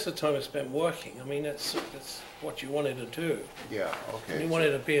say, most of the time I spent working. I mean, that's what you wanted to do. Yeah, okay. You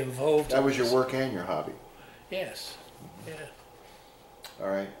wanted to be involved. That was your work and your hobby? Yes, yeah. All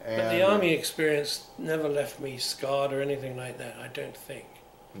right. And But the army experience never left me scarred or anything like that, I don't think.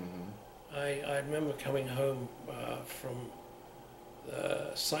 I remember coming home from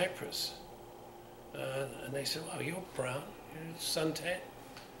Cyprus, and they said, "Wow, you're brown, you're suntan,"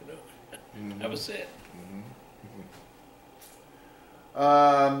 you know. That was it.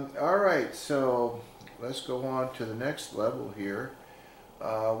 All right, so let's go on to the next level here.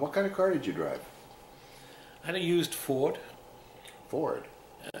 What kind of car did you drive? I had a used Ford. Ford.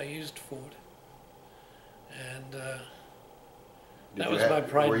 I used Ford, and Did that you was my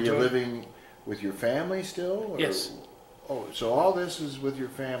pride Were and you joy. living with your family still? Or? Yes. Oh, so all this is with your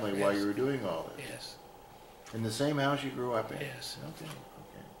family while Yes. you were doing all this? Yes. In the same house you grew up in? Yes.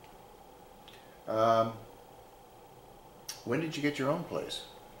 Okay. When did you get your own place?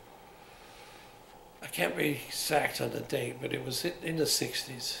 I can't be exact on the date, but it was in the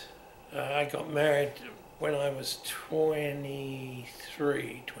 60s. I got married when I was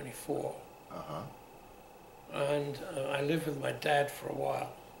 23, 24. And I lived with my dad for a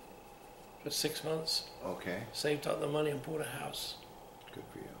while, for 6 months. Okay, Saved up the money and bought a house. good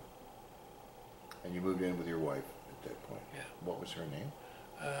for you. And you moved in with your wife at that point? Yeah. What was her name?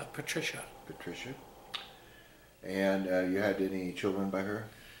 Patricia. Patricia. And you had any children by her?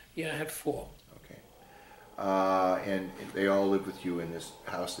 Yeah, I had 4. Okay. And they all lived with you in this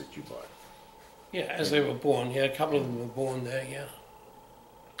house that you bought? Yeah, as they were born. Yeah, a couple of them were born there, yeah.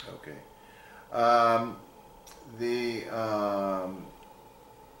 Okay.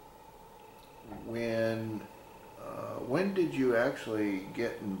 When did you actually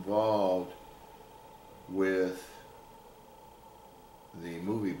get involved with the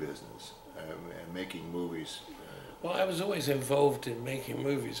movie business and making movies? Well, I was always involved in making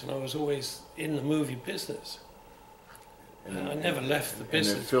movies, and I was always in the movie business. I never left the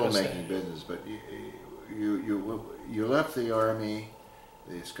business. In the filmmaking business, but you left the army,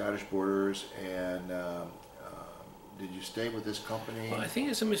 the Scottish Borders, and did you stay with this company? Well, I think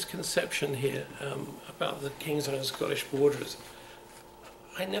there's a misconception here about the King's Own Scottish Borders.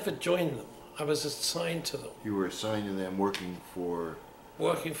 I never joined them. I was assigned to them. You were assigned to them working for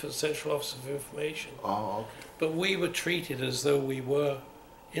the Central Office of Information. Oh, okay. But we were treated as though we were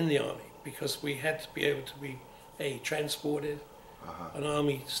in the army, because we had to be able to be transported, an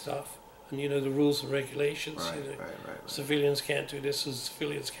army stuff, and you know the rules and regulations. Right, you know, right. Civilians can't do this, and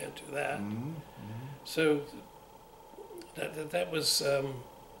civilians can't do that. So that was.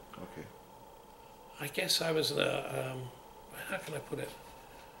 Okay. I guess I was how can I put it?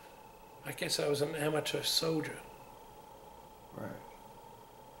 I guess I was an amateur soldier. Right.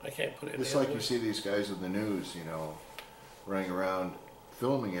 I can't put it. It's like you see these guys in the news, you know, running around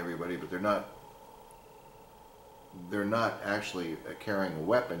filming everybody, but they're not actually carrying a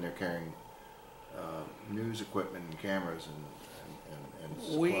weapon. They're carrying news equipment and cameras and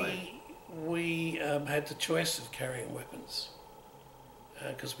supply? We had the choice of carrying weapons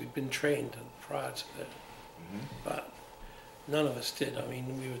because we'd been trained prior to that, but none of us did. I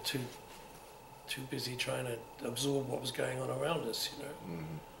mean, we were too busy trying to absorb what was going on around us, you know.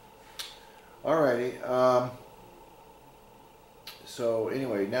 Alrighty. So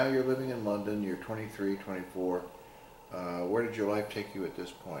anyway, now you're living in London. You're 23, 24. Where did your life take you at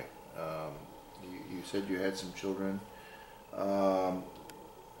this point? You said you had some children. How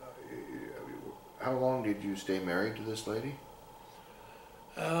long did you stay married to this lady?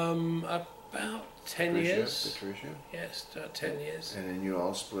 About 10 years. Patricia? Yes, about 10 years. And then you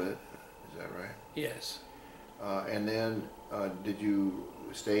all split, is that right? Yes. And then did you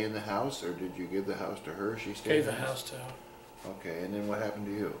stay in the house, or did you give the house to her? She stayed Gave in the house to her. Okay, and then what happened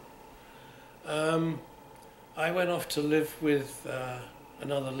to you? I went off to live with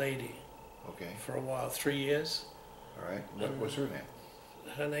another lady Okay, for a while, 3 years. all right. What was her name?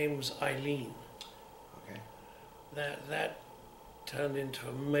 Her name was Eileen. Okay. That turned into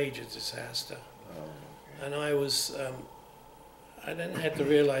a major disaster. Oh, okay. And I then had the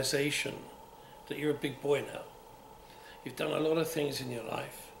realization that you're a big boy now. You've done a lot of things in your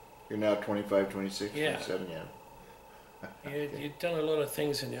life. You're now 25, 26, Yeah. 27, yeah. You've done a lot of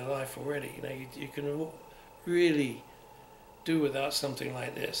things in your life already. You know, you can really do without something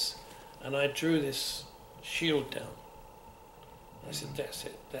like this. And I drew this shield down. I said, that's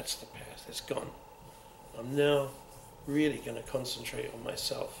it. That's the past. It's gone. I'm now really going to concentrate on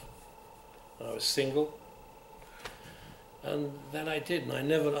myself. And I was single. And then I did. And I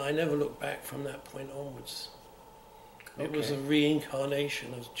never looked back from that point onwards. It was a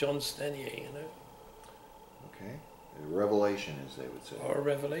reincarnation of John Stanier, you know. Okay. A revelation, as they would say. Or a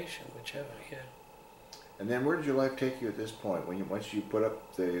revelation, whichever, yeah. And then where did your life take you at this point? Once you put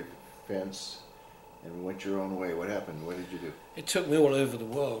up the fence and went your own way, what happened? What did you do? It took me all over the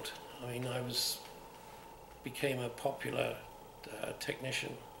world. I mean, became a popular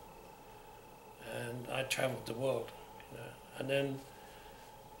technician, and I travelled the world, you know. And then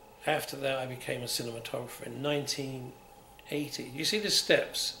after that, I became a cinematographer in 1980. You see the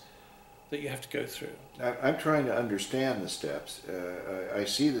steps that you have to go through. I'm trying to understand the steps. I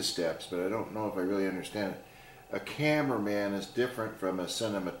see the steps, but I don't know if I really understand it. A cameraman is different from a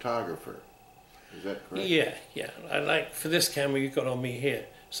cinematographer. Is that correct? Yeah, yeah. For this camera you've got on me here,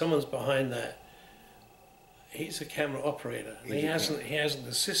 someone's behind that. He's a camera operator. He has an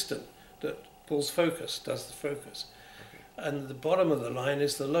assistant that pulls focus, does the focus. Okay. And the bottom of the line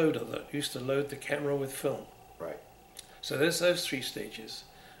is the loader that used to load the camera with film. Right. So there's those three stages.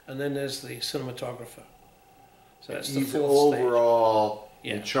 And then there's the cinematographer. So that's the He's fourth overall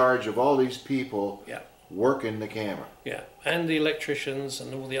stage. in charge of all these people working the camera. Yeah, and the electricians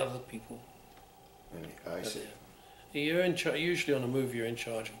and all the other people. I see. You're in charge. Usually on a movie, you're in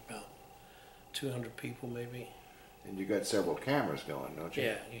charge of about 200 people, maybe. And you got several cameras going, don't you?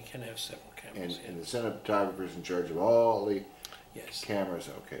 Yeah, you can have several cameras. And the cinematographer's in charge of all the yes. cameras.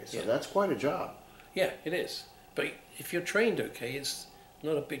 Okay, so that's quite a job. Yeah, it is. But if you're trained, okay, it's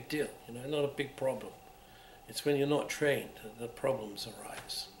not a big deal. You know, not a big problem. It's when you're not trained that the problems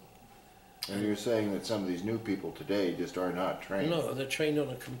arise. And you're saying that some of these new people today just are not trained. No, they're trained on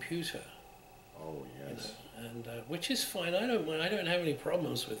a computer. Oh yes. You know, and which is fine. I don't have any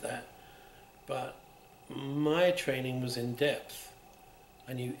problems with that. But my training was in depth.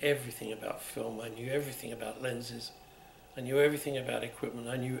 I knew everything about film. I knew everything about lenses. I knew everything about equipment.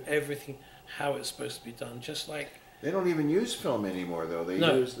 I knew everything how it's supposed to be done. Just like they don't even use film anymore, though. They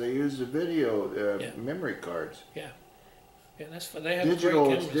use the video memory cards. Yeah, yeah. That's for they have digital.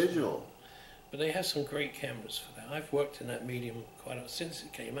 Great It's cameras digital. But they have some great cameras for that. I've worked in that medium since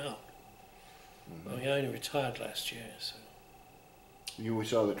it came out. I mean, I only retired last year, so. We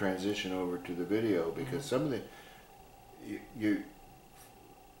saw the transition over to the video because some of the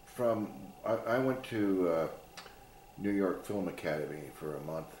I went to New York Film Academy for a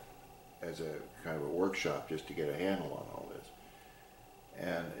month as a kind of a workshop just to get a handle on all this,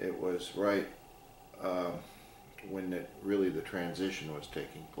 and it was right when the transition was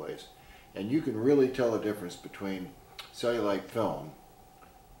taking place, and you can really tell the difference between celluloid film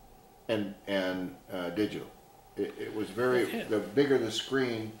and digital. It was very the bigger the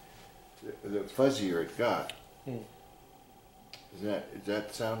screen, the fuzzier it got. Does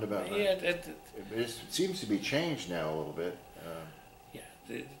that sound about right? Yeah, It seems to be changed now a little bit.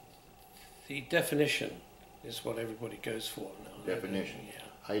 yeah. The definition is what everybody goes for now. Definition. Yeah.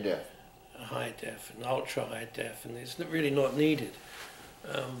 High def. High def and ultra high def, and it's really not needed.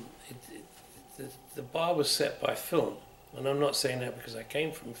 The bar was set by film, and I'm not saying that because I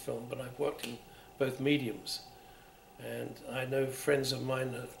came from film, but I've worked in both mediums. And I know friends of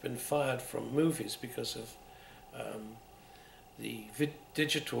mine have been fired from movies because of the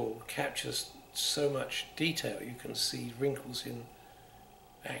digital captures so much detail. You can see wrinkles in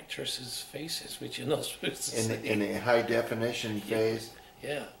actresses' faces, which you're not supposed to see. In a high definition phase?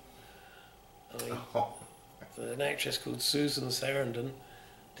 Yeah. I mean, an actress called Susan Sarandon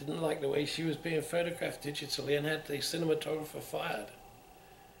didn't like the way she was being photographed digitally and had the cinematographer fired.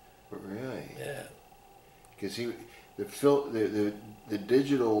 Really? Yeah. Because the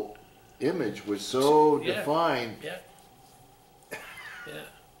digital image was so defined. Yeah. Yeah.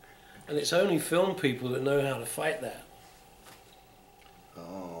 And it's only film people that know how to fight that.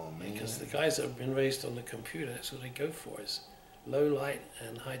 Oh, man. Because the guys that have been raised on the computer, that's what they go for, is low light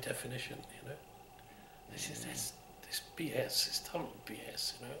and high definition, you know. That's BS, it's total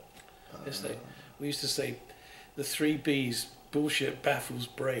BS, you know. It's like, we used to say, the 3 Bs, bullshit baffles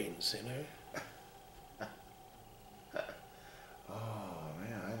brains, you know. Oh,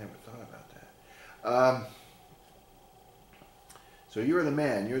 man, I never thought about that. So you were the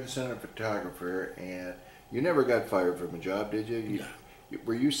man, you're the center photographer, and you never got fired from a job, did you? No.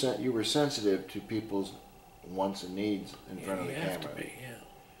 You were sensitive to people's wants and needs in front of the camera. You have to be,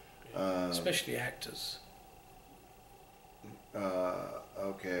 yeah. Especially actors.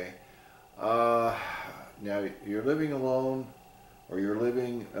 Okay. Now you're living alone, or you're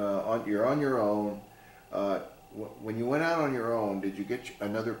living you're on your own. When you went out on your own, did you get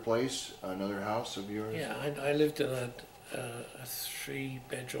another place, another house of yours? Yeah, I lived in a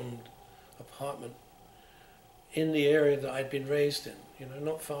 3-bedroom apartment in the area that I'd been raised in, you know,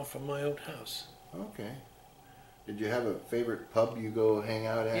 not far from my old house. Okay. Did you have a favorite pub you go hang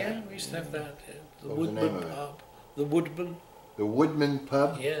out at? Yeah, we used to have that. The What was the Woodman name of it? pub. The Woodman. The Woodman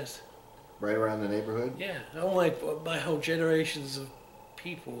Pub? Yes. Right around the neighborhood? Yeah. All my whole generations of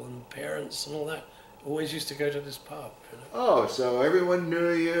people and parents and all that always used to go to this pub. You know? Oh, so everyone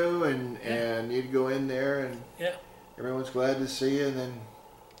knew you, and you'd go in there, and Yeah. everyone's glad to see you, and then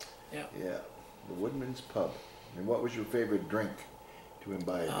Yeah. the Woodman's Pub. And what was your favorite drink to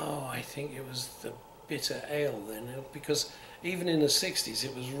imbibe? Oh, I think it was the bitter ale then, because even in the 60s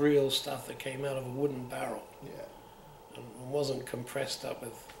it was real stuff that came out of a wooden barrel. Yeah. And wasn't compressed up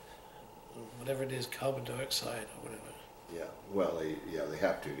with whatever it is, carbon dioxide or whatever. Yeah. Well, they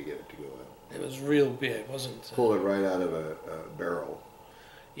have to get it to go in. It was real beer, it wasn't... Pull it right out of a barrel.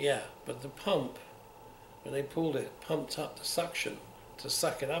 Yeah, but the pump, when they pulled it, pumped up the suction to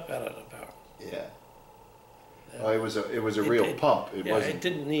suck it up out of the barrel. Yeah. Oh, it was a real pump. It wasn't. It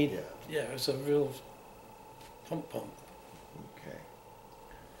didn't need. Yeah. Yeah, it was a real pump. Okay.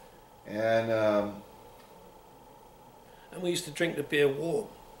 And we used to drink the beer warm.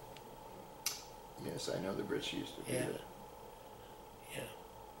 yes, I know the Brits used to do Yeah. that. Yeah.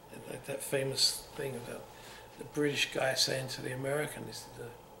 Like that famous thing about the British guy saying to the American,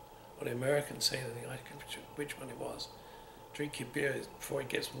 or the American saying to the guy, which one it was, drink your beer before it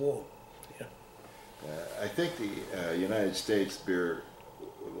gets warm. Yeah. I think the United States beer,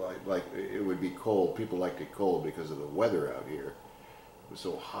 like it would be cold. People liked it cold because of the weather out here. It was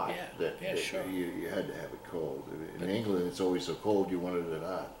so hot that sure. you had to have it cold. In England, it's always so cold you wanted it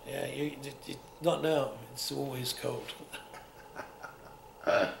hot. Yeah, not now. It's always cold.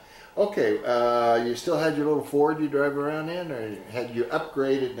 Okay, you still had your little Ford you drive around in, or had you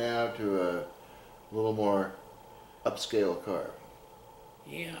upgraded now to a little more upscale car?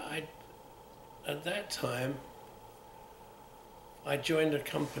 Yeah, at that time, I joined a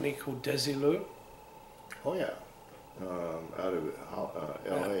company called Desilu. Oh yeah, out of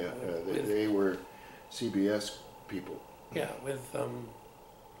L.A. They were CBS people. Yeah, with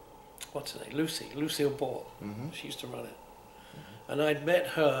what's her name? Lucille Ball. Mm-hmm. She used to run it. And I'd met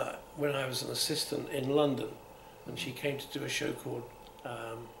her when I was an assistant in London, and she came to do a show called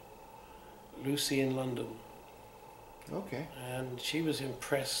Lucy in London. Okay. And she was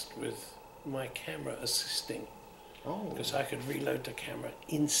impressed with my camera assisting, Oh. because I could reload the camera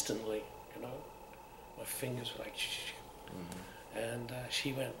instantly, you know. My fingers were like, shh. Mm-hmm. And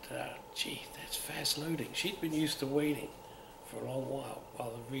she went, gee, that's fast loading. She'd been used to waiting for a long while I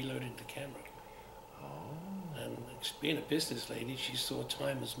reloaded the camera. Oh. And being a business lady, she saw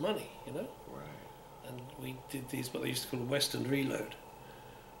time as money, you know. Right. And we did these, what they used to call a Western reload.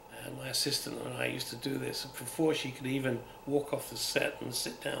 And my assistant and I used to do this. And before she could even walk off the set and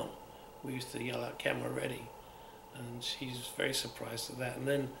sit down, we used to yell out, camera ready. And she's very surprised at that. And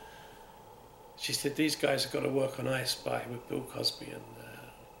then she said, these guys have got to work on I Spy with Bill Cosby. And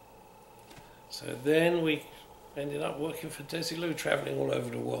so then we ended up working for Desilu, traveling all over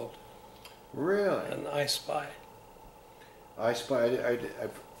the world. Really? And I Spy. I Spy.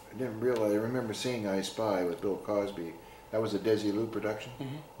 I didn't realize. I remember seeing I Spy with Bill Cosby. That was a Desilu production.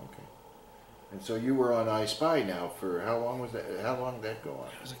 Mm-hmm. Okay. And so you were on I Spy now for how long was that? How long did that go on?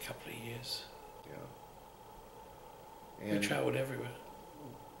 It was a couple of years. Yeah. We And travelled everywhere.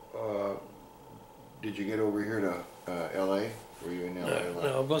 did you get over here to L.A.? Were you in L.A.?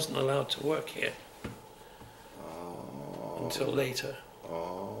 No, I wasn't allowed to work here Oh. until later.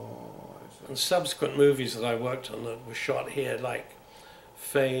 Oh. I see. And subsequent movies that I worked on that were shot here, like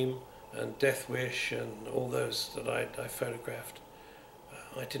Fame and Death Wish and all those that I photographed.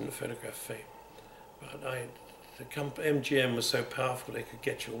 I didn't photograph Fame, but MGM was so powerful they could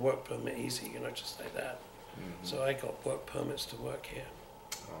get you a work permit easy, you know, just like that. Mm-hmm. So I got work permits to work here.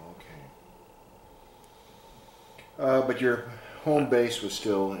 Okay. But your home base was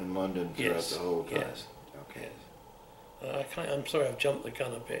still in London throughout Yes, the whole time? yes. Okay. I'm sorry I've jumped the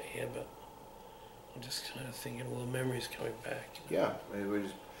gun a bit here, but I'm just kind of thinking all the memories coming back. You know? Yeah, it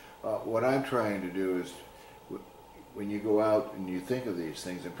was. What I'm trying to do is, when you go out and you think of these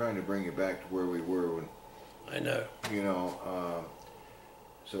things, I'm trying to bring you back to where we were when, I know. you know,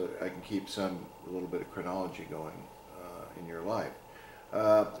 so I can keep a little bit of chronology going in your life.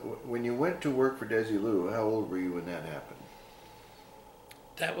 When you went to work for Desilu, how old were you when that happened?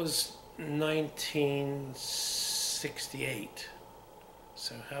 That was 1968.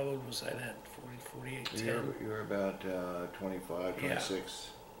 So how old was I then? 48, 10? You were about 25, Yeah. 26.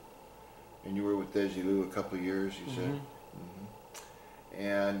 And you were with Desilu a couple of years, you said? Mhm.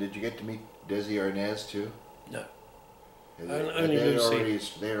 And did you get to meet Desi Arnaz too? No. They Only Lucy.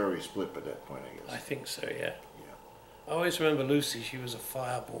 had already split by that point, I guess. I think so, yeah. Yeah. I always remember Lucy, she was a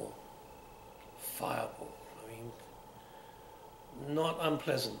fireball. Fireball. I mean, not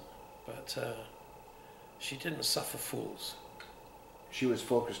unpleasant, but she didn't suffer fools. She was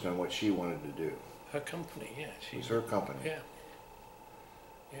focused on what she wanted to do. Her company, yeah. It was her company. Yeah.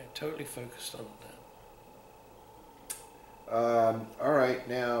 Yeah, totally focused on that. All right,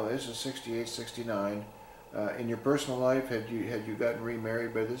 now this is 68, 69. In your personal life, had you gotten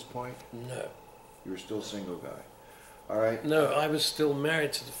remarried by this point? No. You were still a single guy. All right. No, I was still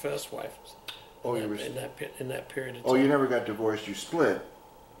married to the first wife. Oh, you were. In that period of time. Oh, you never got divorced. You split.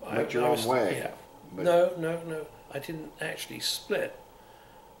 Went your own way. Yeah. But No. I didn't actually split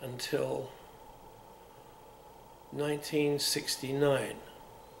until 1969.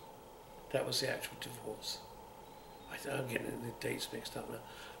 That was the actual divorce. I'm getting the dates mixed up now.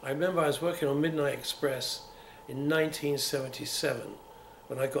 I remember I was working on Midnight Express in 1977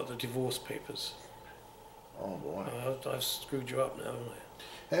 when I got the divorce papers. Oh boy. I've screwed you up now, haven't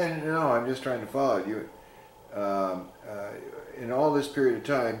I? And no, I'm just trying to follow you. In all this period of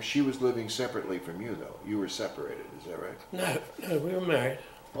time, she was living separately from you, though. You were separated. Is that right? No, we were married.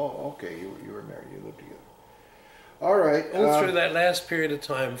 Oh, okay. You were married. You lived together. All right. All through that last period of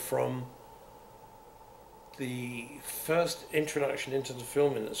time, from the first introduction into the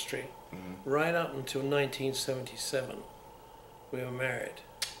film industry, right up until 1977, we were married.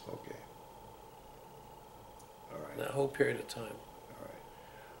 Okay. All right. That whole period of time.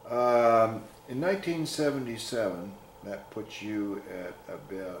 All right. In 1977, that puts you at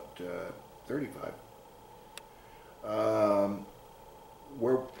about 35.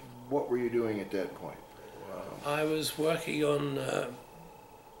 What were you doing at that point? I was working on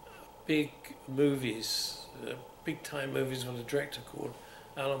big movies, big time movies with a director called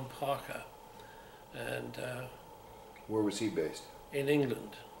Alan Parker, and Where was he based? in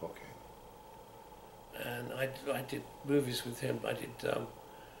England. Okay. And I did movies with him. I did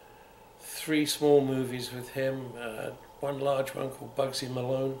 3 small movies with him, one large one called Bugsy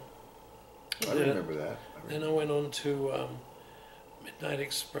Malone. I remember that. Then I went on to Midnight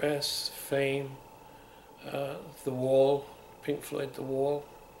Express, Fame, The Wall, Pink Floyd, The Wall.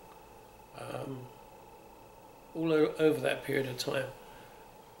 All over that period of time,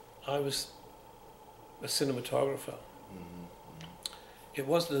 I was a cinematographer. It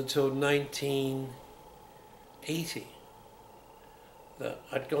wasn't until 1980 that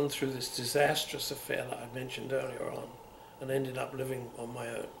I'd gone through this disastrous affair that I mentioned earlier on and ended up living on my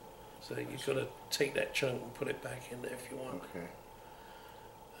own. So you've got to take that chunk and put it back in there if you want. Okay.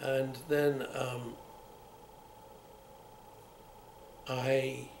 And then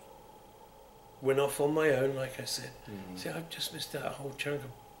I went off on my own, like I said. See, I've just missed out a whole chunk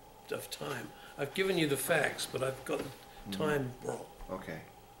of time. I've given you the facts, but I've got the time wrong. Okay.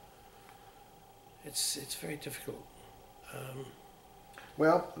 It's very difficult.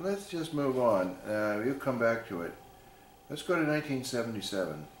 Well, let's just move on. You'll come back to it. Let's go to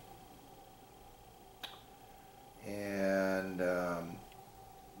 1977. And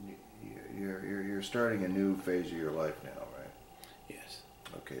you're starting a new phase of your life now, right? Yes.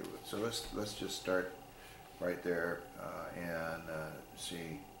 Okay. Okay, so let's just start right there and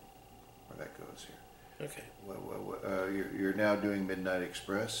see where that goes here. Okay. You're now doing Midnight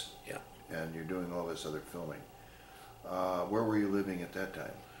Express. Yeah. And you're doing all this other filming. Where were you living at that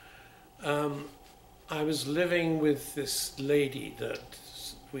time? I was living with this lady that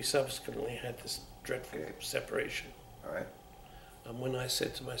we subsequently had this dreadful separation. All right. And when I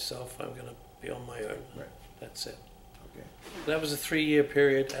said to myself, I'm going to be on my own, Right. that's it. Okay. That was a 3-year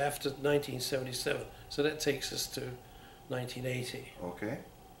period after 1977. So that takes us to 1980. Okay.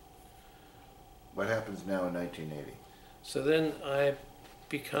 What happens now in 1980? So then I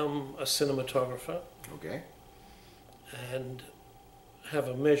become a cinematographer Okay. and have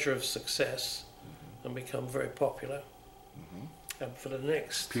a measure of success and become very popular. And for the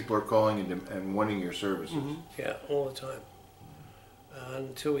next... People are calling and wanting your services. Yeah, all the time.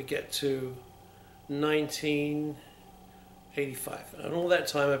 Until we get to 1985. And all that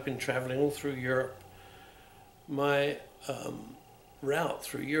time I've been traveling all through Europe. My route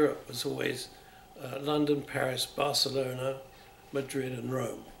through Europe was always London, Paris, Barcelona, Madrid and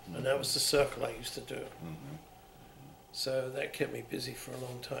Rome. And that was the circle I used to do. So that kept me busy for a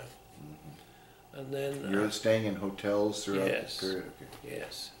long time. And then... You're staying in hotels throughout yes, this period? Okay.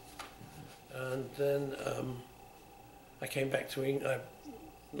 Yes. And then I came back to England.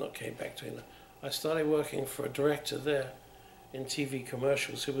 Not came back to England. I started working for a director there in TV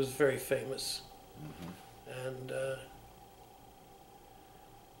commercials who was very famous. And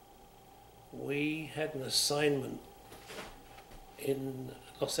we had an assignment in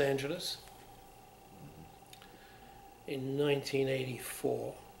Los Angeles in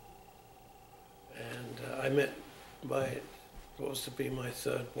 1984. And I met what was to be my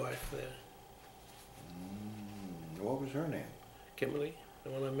third wife there. What was her name? Kimberly, the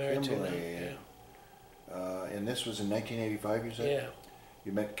one I'm married Kimberly, to now. Yeah. And this was in 1985, you said? Yeah.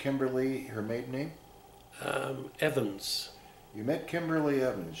 You met Kimberly, her maiden name? Evans. You met Kimberly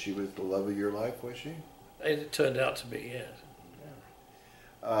Evans. She was the love of your life, was she? It turned out to be, yeah.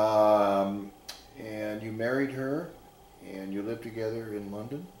 And you married her, and you lived together in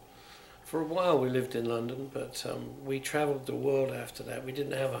London? For a while we lived in London, but we travelled the world after that. We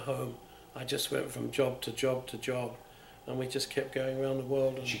didn't have a home. I just went from job to job to job, and we just kept going around the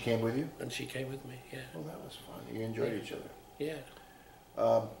world. And she came with you? And she came with me, yeah. Well, that was fun. You enjoyed each other? Yeah.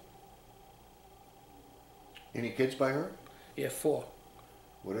 Any kids by her? Yeah, 4.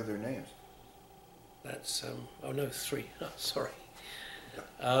 What are their names? That's, oh no, 3. Oh, sorry.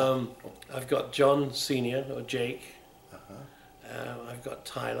 I've got John Senior, or Jake. I've got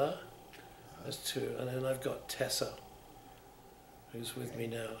Tyler. There's 2. And then I've got Tessa, who's with me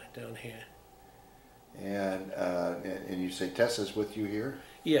now, down here. And you say Tessa's with you here?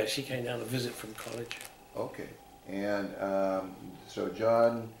 Yeah, she came down to visit from college. Okay. And so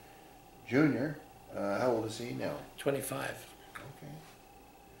John Jr., how old is he now? 25. Okay.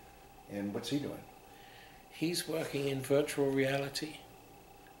 And what's he doing? He's working in virtual reality,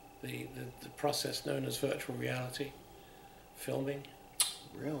 the process known as virtual reality, filming.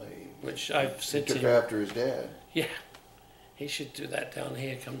 Really? Which I've said to him. He took after his dad. Yeah. He should do that down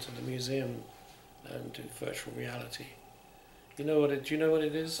here, come to the museum and do virtual reality. You know what do you know what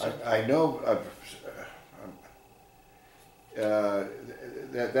it is? I know.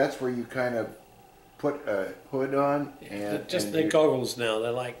 That's where you kind of put a hood on and the goggles now.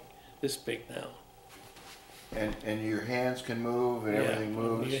 They're like this big now. And your hands can move and everything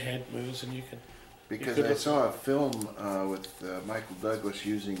moves. Your head moves and you can. Because I saw a film with Michael Douglas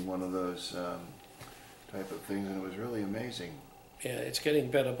using one of those type of things, and it was really amazing. Yeah, it's getting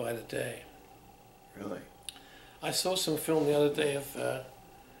better by the day. Really? I saw some film the other day of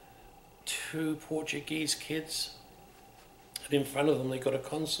 2 Portuguese kids, and in front of them they got a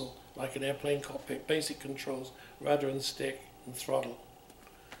console, like an airplane cockpit, basic controls, rudder and stick and throttle.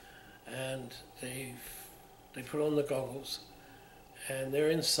 And they put on the goggles, and they're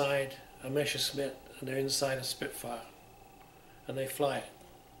inside a Messerschmitt, and they're inside a Spitfire, and they fly it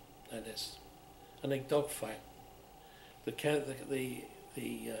like this, and they dogfight. The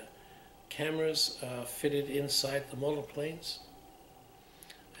cameras are fitted inside the model planes,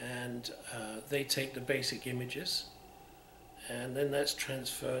 and they take the basic images, and then that's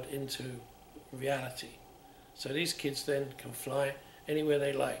transferred into reality. So these kids then can fly anywhere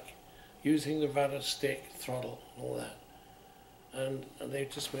they like, using the rudder, stick, throttle, all that. And they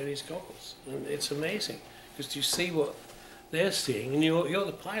just wear these goggles, and it's amazing because you see what they're seeing, and you're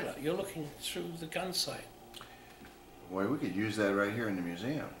the pilot. You're looking through the gun sight. Boy, we could use that right here in the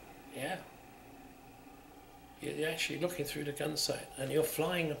museum. Yeah. You're actually looking through the gun sight, and you're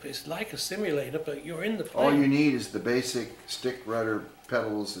flying up. It's like a simulator, but you're in the plane. All you need is the basic stick rudder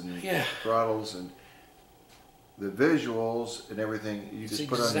pedals and throttles and the visuals and everything. You just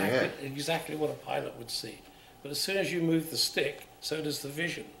put on your head. Exactly what a pilot would see. But as soon as you move the stick, so does the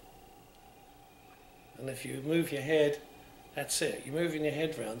vision. And if you move your head, that's it. You're moving your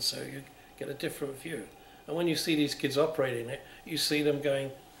head round, so you get a different view. And when you see these kids operating it, you see them going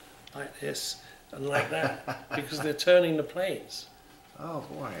like this and like that because they're turning the planes. Oh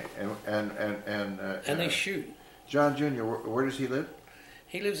boy! And they shoot. John Jr. Where does he live?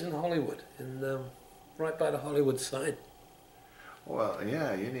 He lives in Hollywood, right by the Hollywood sign. Well,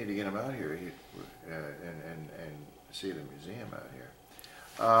 yeah, you need to get him out here and see the museum out here.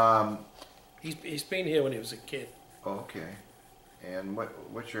 He's been here when he was a kid. Okay. And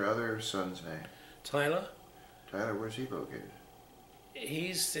what's your other son's name? Tyler. Tyler, where's he located?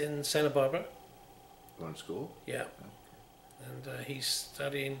 He's in Santa Barbara. Going to school? Yeah. And he's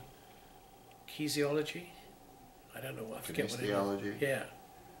studying kinesiology. I don't know. I forget what it is. Kinesiology? Yeah.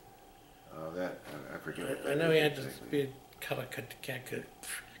 I forget. I know he had to cut a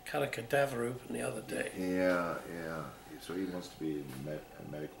cadaver open the other day. Yeah. So he wants to be in the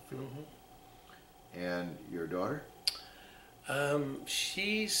medical field. Mm-hmm. And your daughter?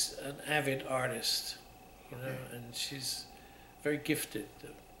 She's an avid artist, and she's very gifted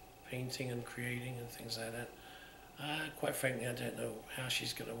at painting and creating and things like that. Quite frankly, I don't know how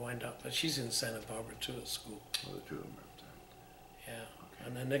she's going to wind up, but she's in Santa Barbara too at school. Oh, the two of them are up there. Yeah, okay.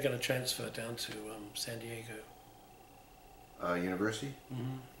 And then they're going to transfer down to San Diego. University?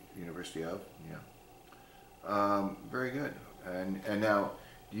 Mm-hmm. University of? Yeah. Very good. And now,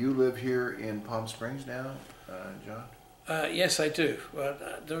 do you live here in Palm Springs now, John? Yes, I do. Well,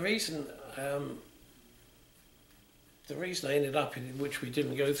 the reason I ended up in which we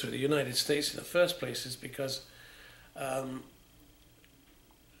didn't go through the United States in the first place is because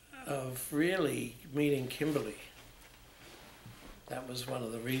of really meeting Kimberly. That was one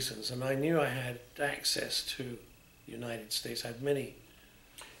of the reasons, and I knew I had access to the United States. I had many.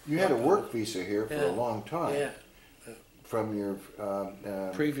 You had a work visa here for a long time. Yeah. From your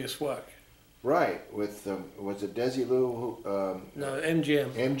previous work. Right, with was it Desilu? No,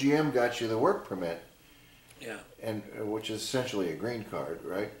 MGM. MGM got you the work permit. Yeah. And which is essentially a green card,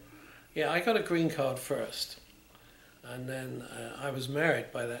 right? Yeah, I got a green card first, and then I was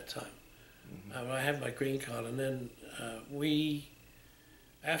married by that time. Mm-hmm. I had my green card, and then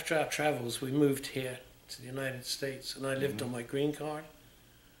after our travels, we moved here to the United States, and I lived on my green card,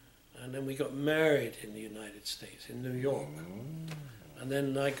 and then we got married in the United States, in New York. And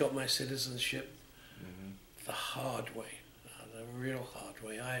then I got my citizenship the hard way, the real hard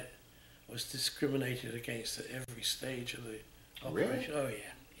way. I was discriminated against at every stage of the operation. Really? Oh,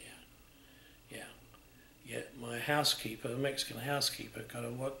 yeah. My housekeeper, the Mexican housekeeper, got a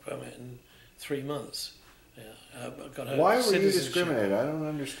work permit in 3 months. Got her Why were you discriminated? I don't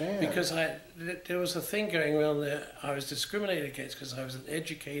understand. Because there was a thing going around there. I was discriminated against because I was an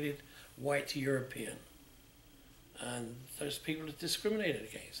educated white European. And those people are discriminated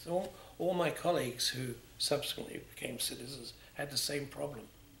against. All my colleagues who subsequently became citizens had the same problem.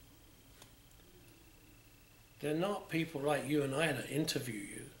 They're not people like you and I that interview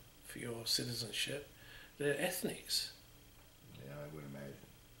you for your citizenship. They're ethnics. Yeah, I would imagine.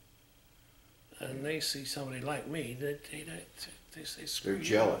 And they see somebody like me, they say, screw you. They're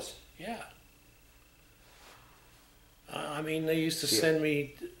jealous. Yeah. I mean, they used to send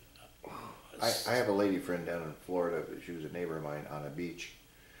me... I have a lady friend down in Florida. She was a neighbor of mine on a beach.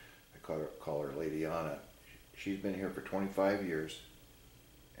 I call her Lady Anna. She's been here for 25 years,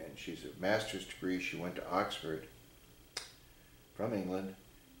 and she's a master's degree. She went to Oxford from England.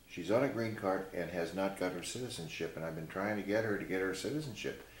 She's on a green card and has not got her citizenship, and I've been trying to get her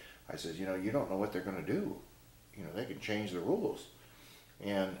citizenship. I said, you don't know what they're going to do. They can change the rules.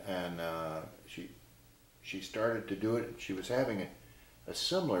 And she started to do it. She was having a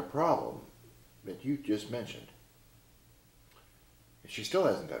similar problem that you just mentioned. She still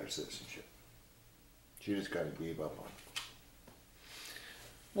hasn't got her citizenship. She just kind of gave up on it.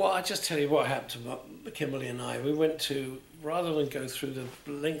 Well, I'll just tell you what happened to Kimberly and I. We went to, rather than go through the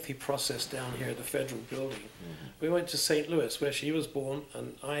lengthy process down here at the federal building, we went to St. Louis, where she was born,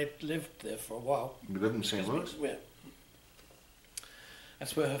 and I lived there for a while. You lived in St. Louis? Yeah.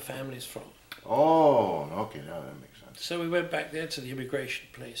 That's where her family's from. Oh, okay, now that makes sense. So we went back there to the immigration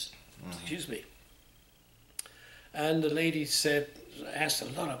place. Excuse me. And the lady asked a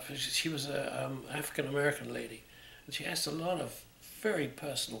lot of, she was an African-American lady, and she asked a lot of very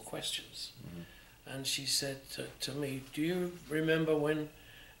personal questions. And she said to me, do you remember when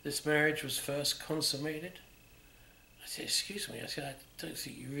this marriage was first consummated? I said, excuse me. I said, I don't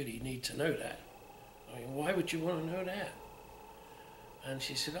think you really need to know that. I mean, why would you want to know that? And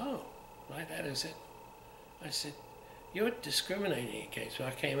she said, oh, like that is it? I said, you're discriminating against me.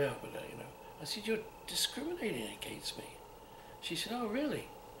 I came out with that, you know. I said, you're discriminating against me. She said, oh, really?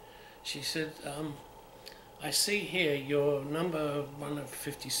 She said, I see here you're number 1 of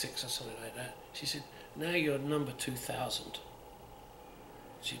 56 or something like that. She said, now you're number 2000.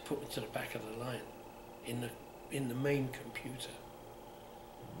 She put me to the back of the line in the main computer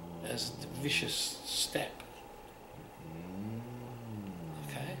as the vicious step.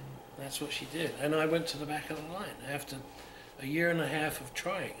 Okay, that's what she did. And I went to the back of the line after a year and a half of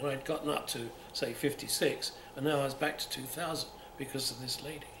trying. And I'd gotten up to, say, 56, and now I was back to 2000 because of this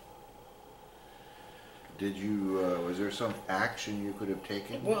lady. Did you, was there some action you could have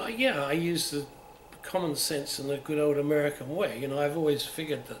taken? Well, yeah, I used the common sense and the good old American way. You know, I've always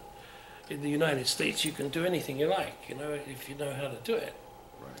figured that in the United States you can do anything you like, you know, if you know how to do it.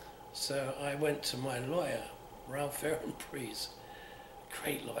 Right. So I went to my lawyer, Ralph Pries,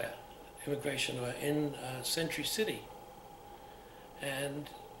 great lawyer, immigration lawyer in Century City. And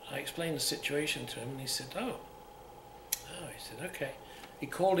I explained the situation to him, and he said, oh, he said, okay. He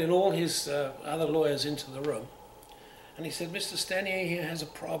called in all his other lawyers into the room, and he said, Mr. Stanier here has a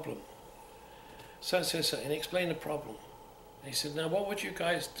problem. So, and he explained the problem. And he said, now what would you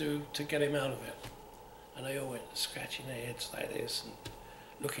guys do to get him out of it? And they all went scratching their heads like this and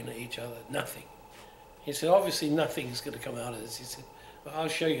looking at each other, nothing. He said, obviously nothing is going to come out of this. He said, well, I'll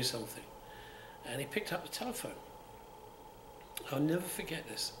show you something. And he picked up the telephone. I'll never forget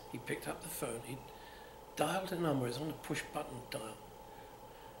this. He picked up the phone, he dialed a number, it was on the push button dial.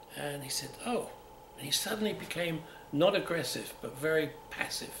 And he said, oh, and he suddenly became not aggressive, but very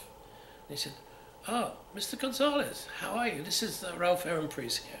passive. And he said, oh, Mr. Gonzalez, how are you? This is Ralph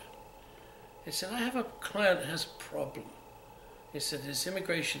Pries here. He said, I have a client that has a problem. He said, his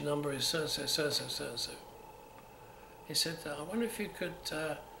immigration number is so-and-so, so-and-so, so-and-so. He said, I wonder if you could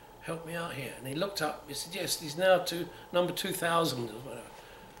help me out here. And he looked up, he said, yes, he's now to number 2000 or whatever.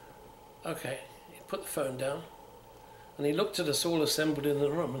 Okay, he put the phone down. And he looked at us all assembled in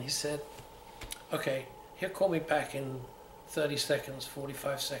the room and he said, okay, he'll call me back in 30 seconds,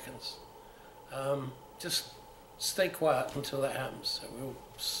 45 seconds. Just stay quiet until that happens. So we all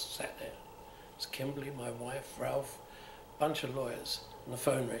sat there. It's Kimberly, my wife, Ralph, a bunch of lawyers, and the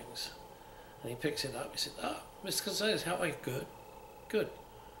phone rings. And he picks it up. He said, Mr. Gonzalez, how are you? Good. Good.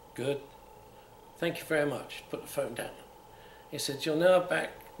 Good. Thank you very much. Put the phone down. He said, you're now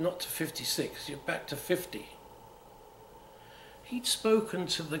back not to 56, you're back to 50. He'd spoken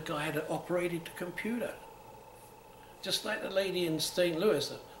to the guy that operated the computer. Just like the lady in St. Louis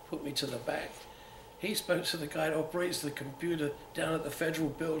that put me to the back. He spoke to the guy that operates the computer down at the federal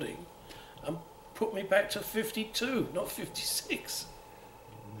building and put me back to 52, not 56.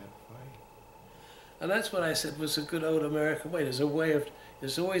 Isn't that funny? And that's what I said was a good old American way. There's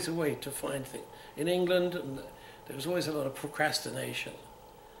always a way to find things. In England, and there was always a lot of procrastination.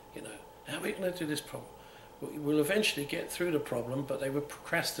 You know, how are we going to do this problem? We'll eventually get through the problem, but they would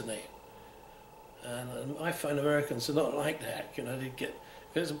procrastinate. And I find Americans are not like that. You know, if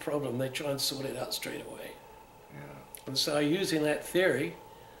there's a problem, they try and sort it out straight away. Yeah. And so using that theory,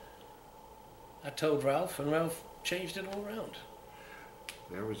 I told Ralph, and Ralph changed it all around.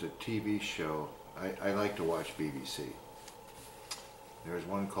 There was a TV show, I like to watch BBC. There was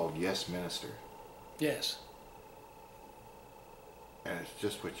one called Yes Minister. Yes. And it's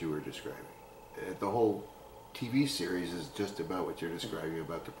just what you were describing. The whole TV series is just about what you're describing,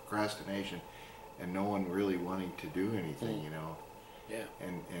 about the procrastination and no one really wanting to do anything, you know. Yeah.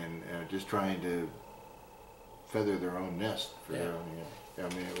 And just trying to feather their own nest for their own, you know.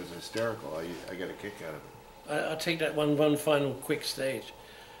 I mean, it was hysterical. I got a kick out of it. I'll take that one final quick stage.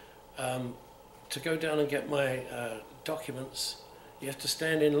 To go down and get my documents, you have to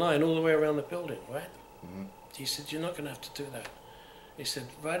stand in line all the way around the building, right? Mm-hmm. He said, you're not going to have to do that. He said,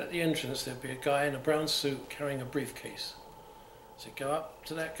 right at the entrance there'd be a guy in a brown suit carrying a briefcase. So go up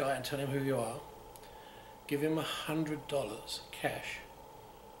to that guy and tell him who you are. Give him $100 cash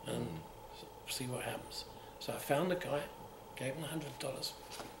and see what happens. So I found the guy, gave him $100.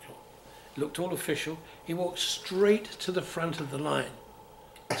 Looked all official. He walked straight to the front of the line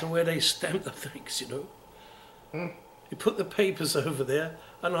to where they stamped the things, you know. He put the papers over there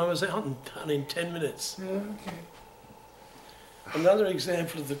and I was out and done in 10 minutes. Okay. Another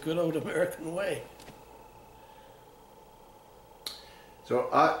example of the good old American way. So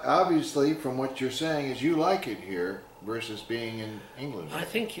obviously, from what you're saying, is you like it here versus being in England. I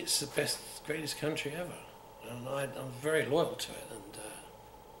think it's the best, greatest country ever, and I'm very loyal to it. And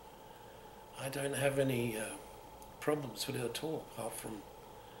I don't have any problems with it at all, apart from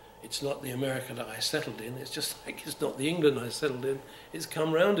it's not the America that I settled in. It's just like it's not the England I settled in. It's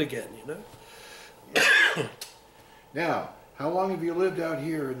come round again, you know. Now, how long have you lived out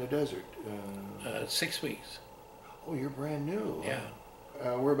here in the desert? 6 weeks. Oh, you're brand new. Yeah.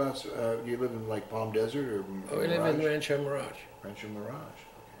 Whereabouts? Do you live in like Palm Desert or We live in Rancho Mirage. Rancho Mirage. Okay.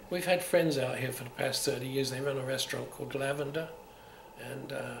 We've had friends out here for the past 30 years. They run a restaurant called Lavender,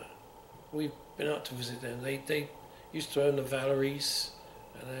 and we've been out to visit them. They used to own the Valeries,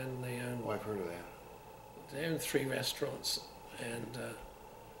 and then they own. Oh, I've heard of that. They own 3 restaurants, and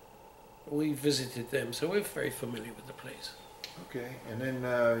we visited them, so we're very familiar with the place. Okay, and then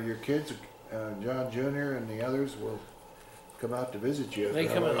your kids, John Jr. and the others, will come out to visit you. They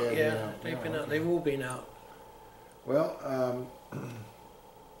come out, yeah. They've been out. They've all been out. Well,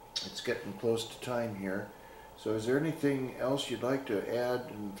 it's getting close to time here. So is there anything else you'd like to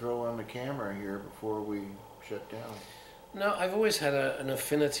add and throw on the camera here before we shut down? No, I've always had an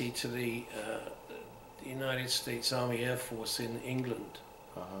affinity to the United States Army Air Force in England.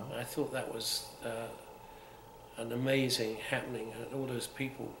 I thought that was an amazing happening. All those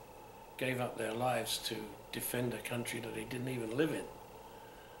people gave up their lives to defend a country that they didn't even live in,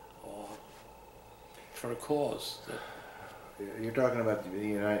 or for a cause. You're talking about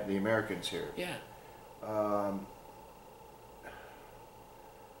the Americans here. Yeah.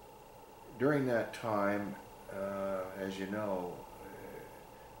 During that time, as you know,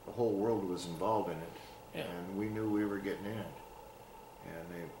 the whole world was involved in it, Yeah. and we knew we were getting in it.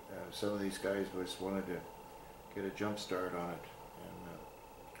 And some of these guys just wanted to get a jump start on it.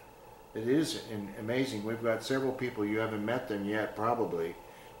 And it is amazing. We've got several people, you haven't met them yet probably,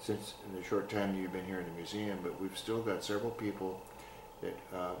 since in the short time you've been here in the museum, but we've still got several people that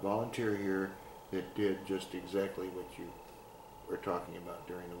volunteer here that did just exactly what you were talking about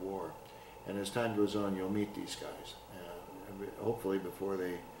during the war. And as time goes on, you'll meet these guys, hopefully before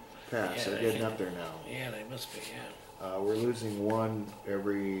they pass. Yeah, They're getting up there now. Yeah, they must be, yeah. We're losing one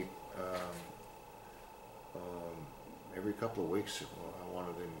every couple of weeks. One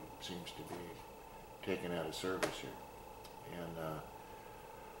of them seems to be taken out of service here.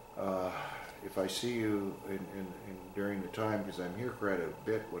 And if I see you during the time, because I'm here quite a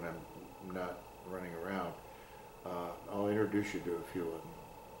bit when I'm not running around, I'll introduce you to a few of them.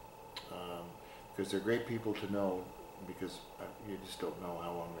 Because they're great people to know, because you just don't know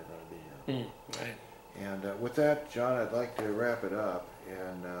how long they're going to be here. Right. And with that, John, I'd like to wrap it up,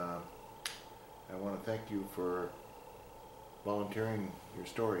 and I want to thank you for volunteering your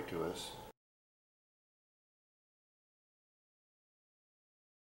story to us.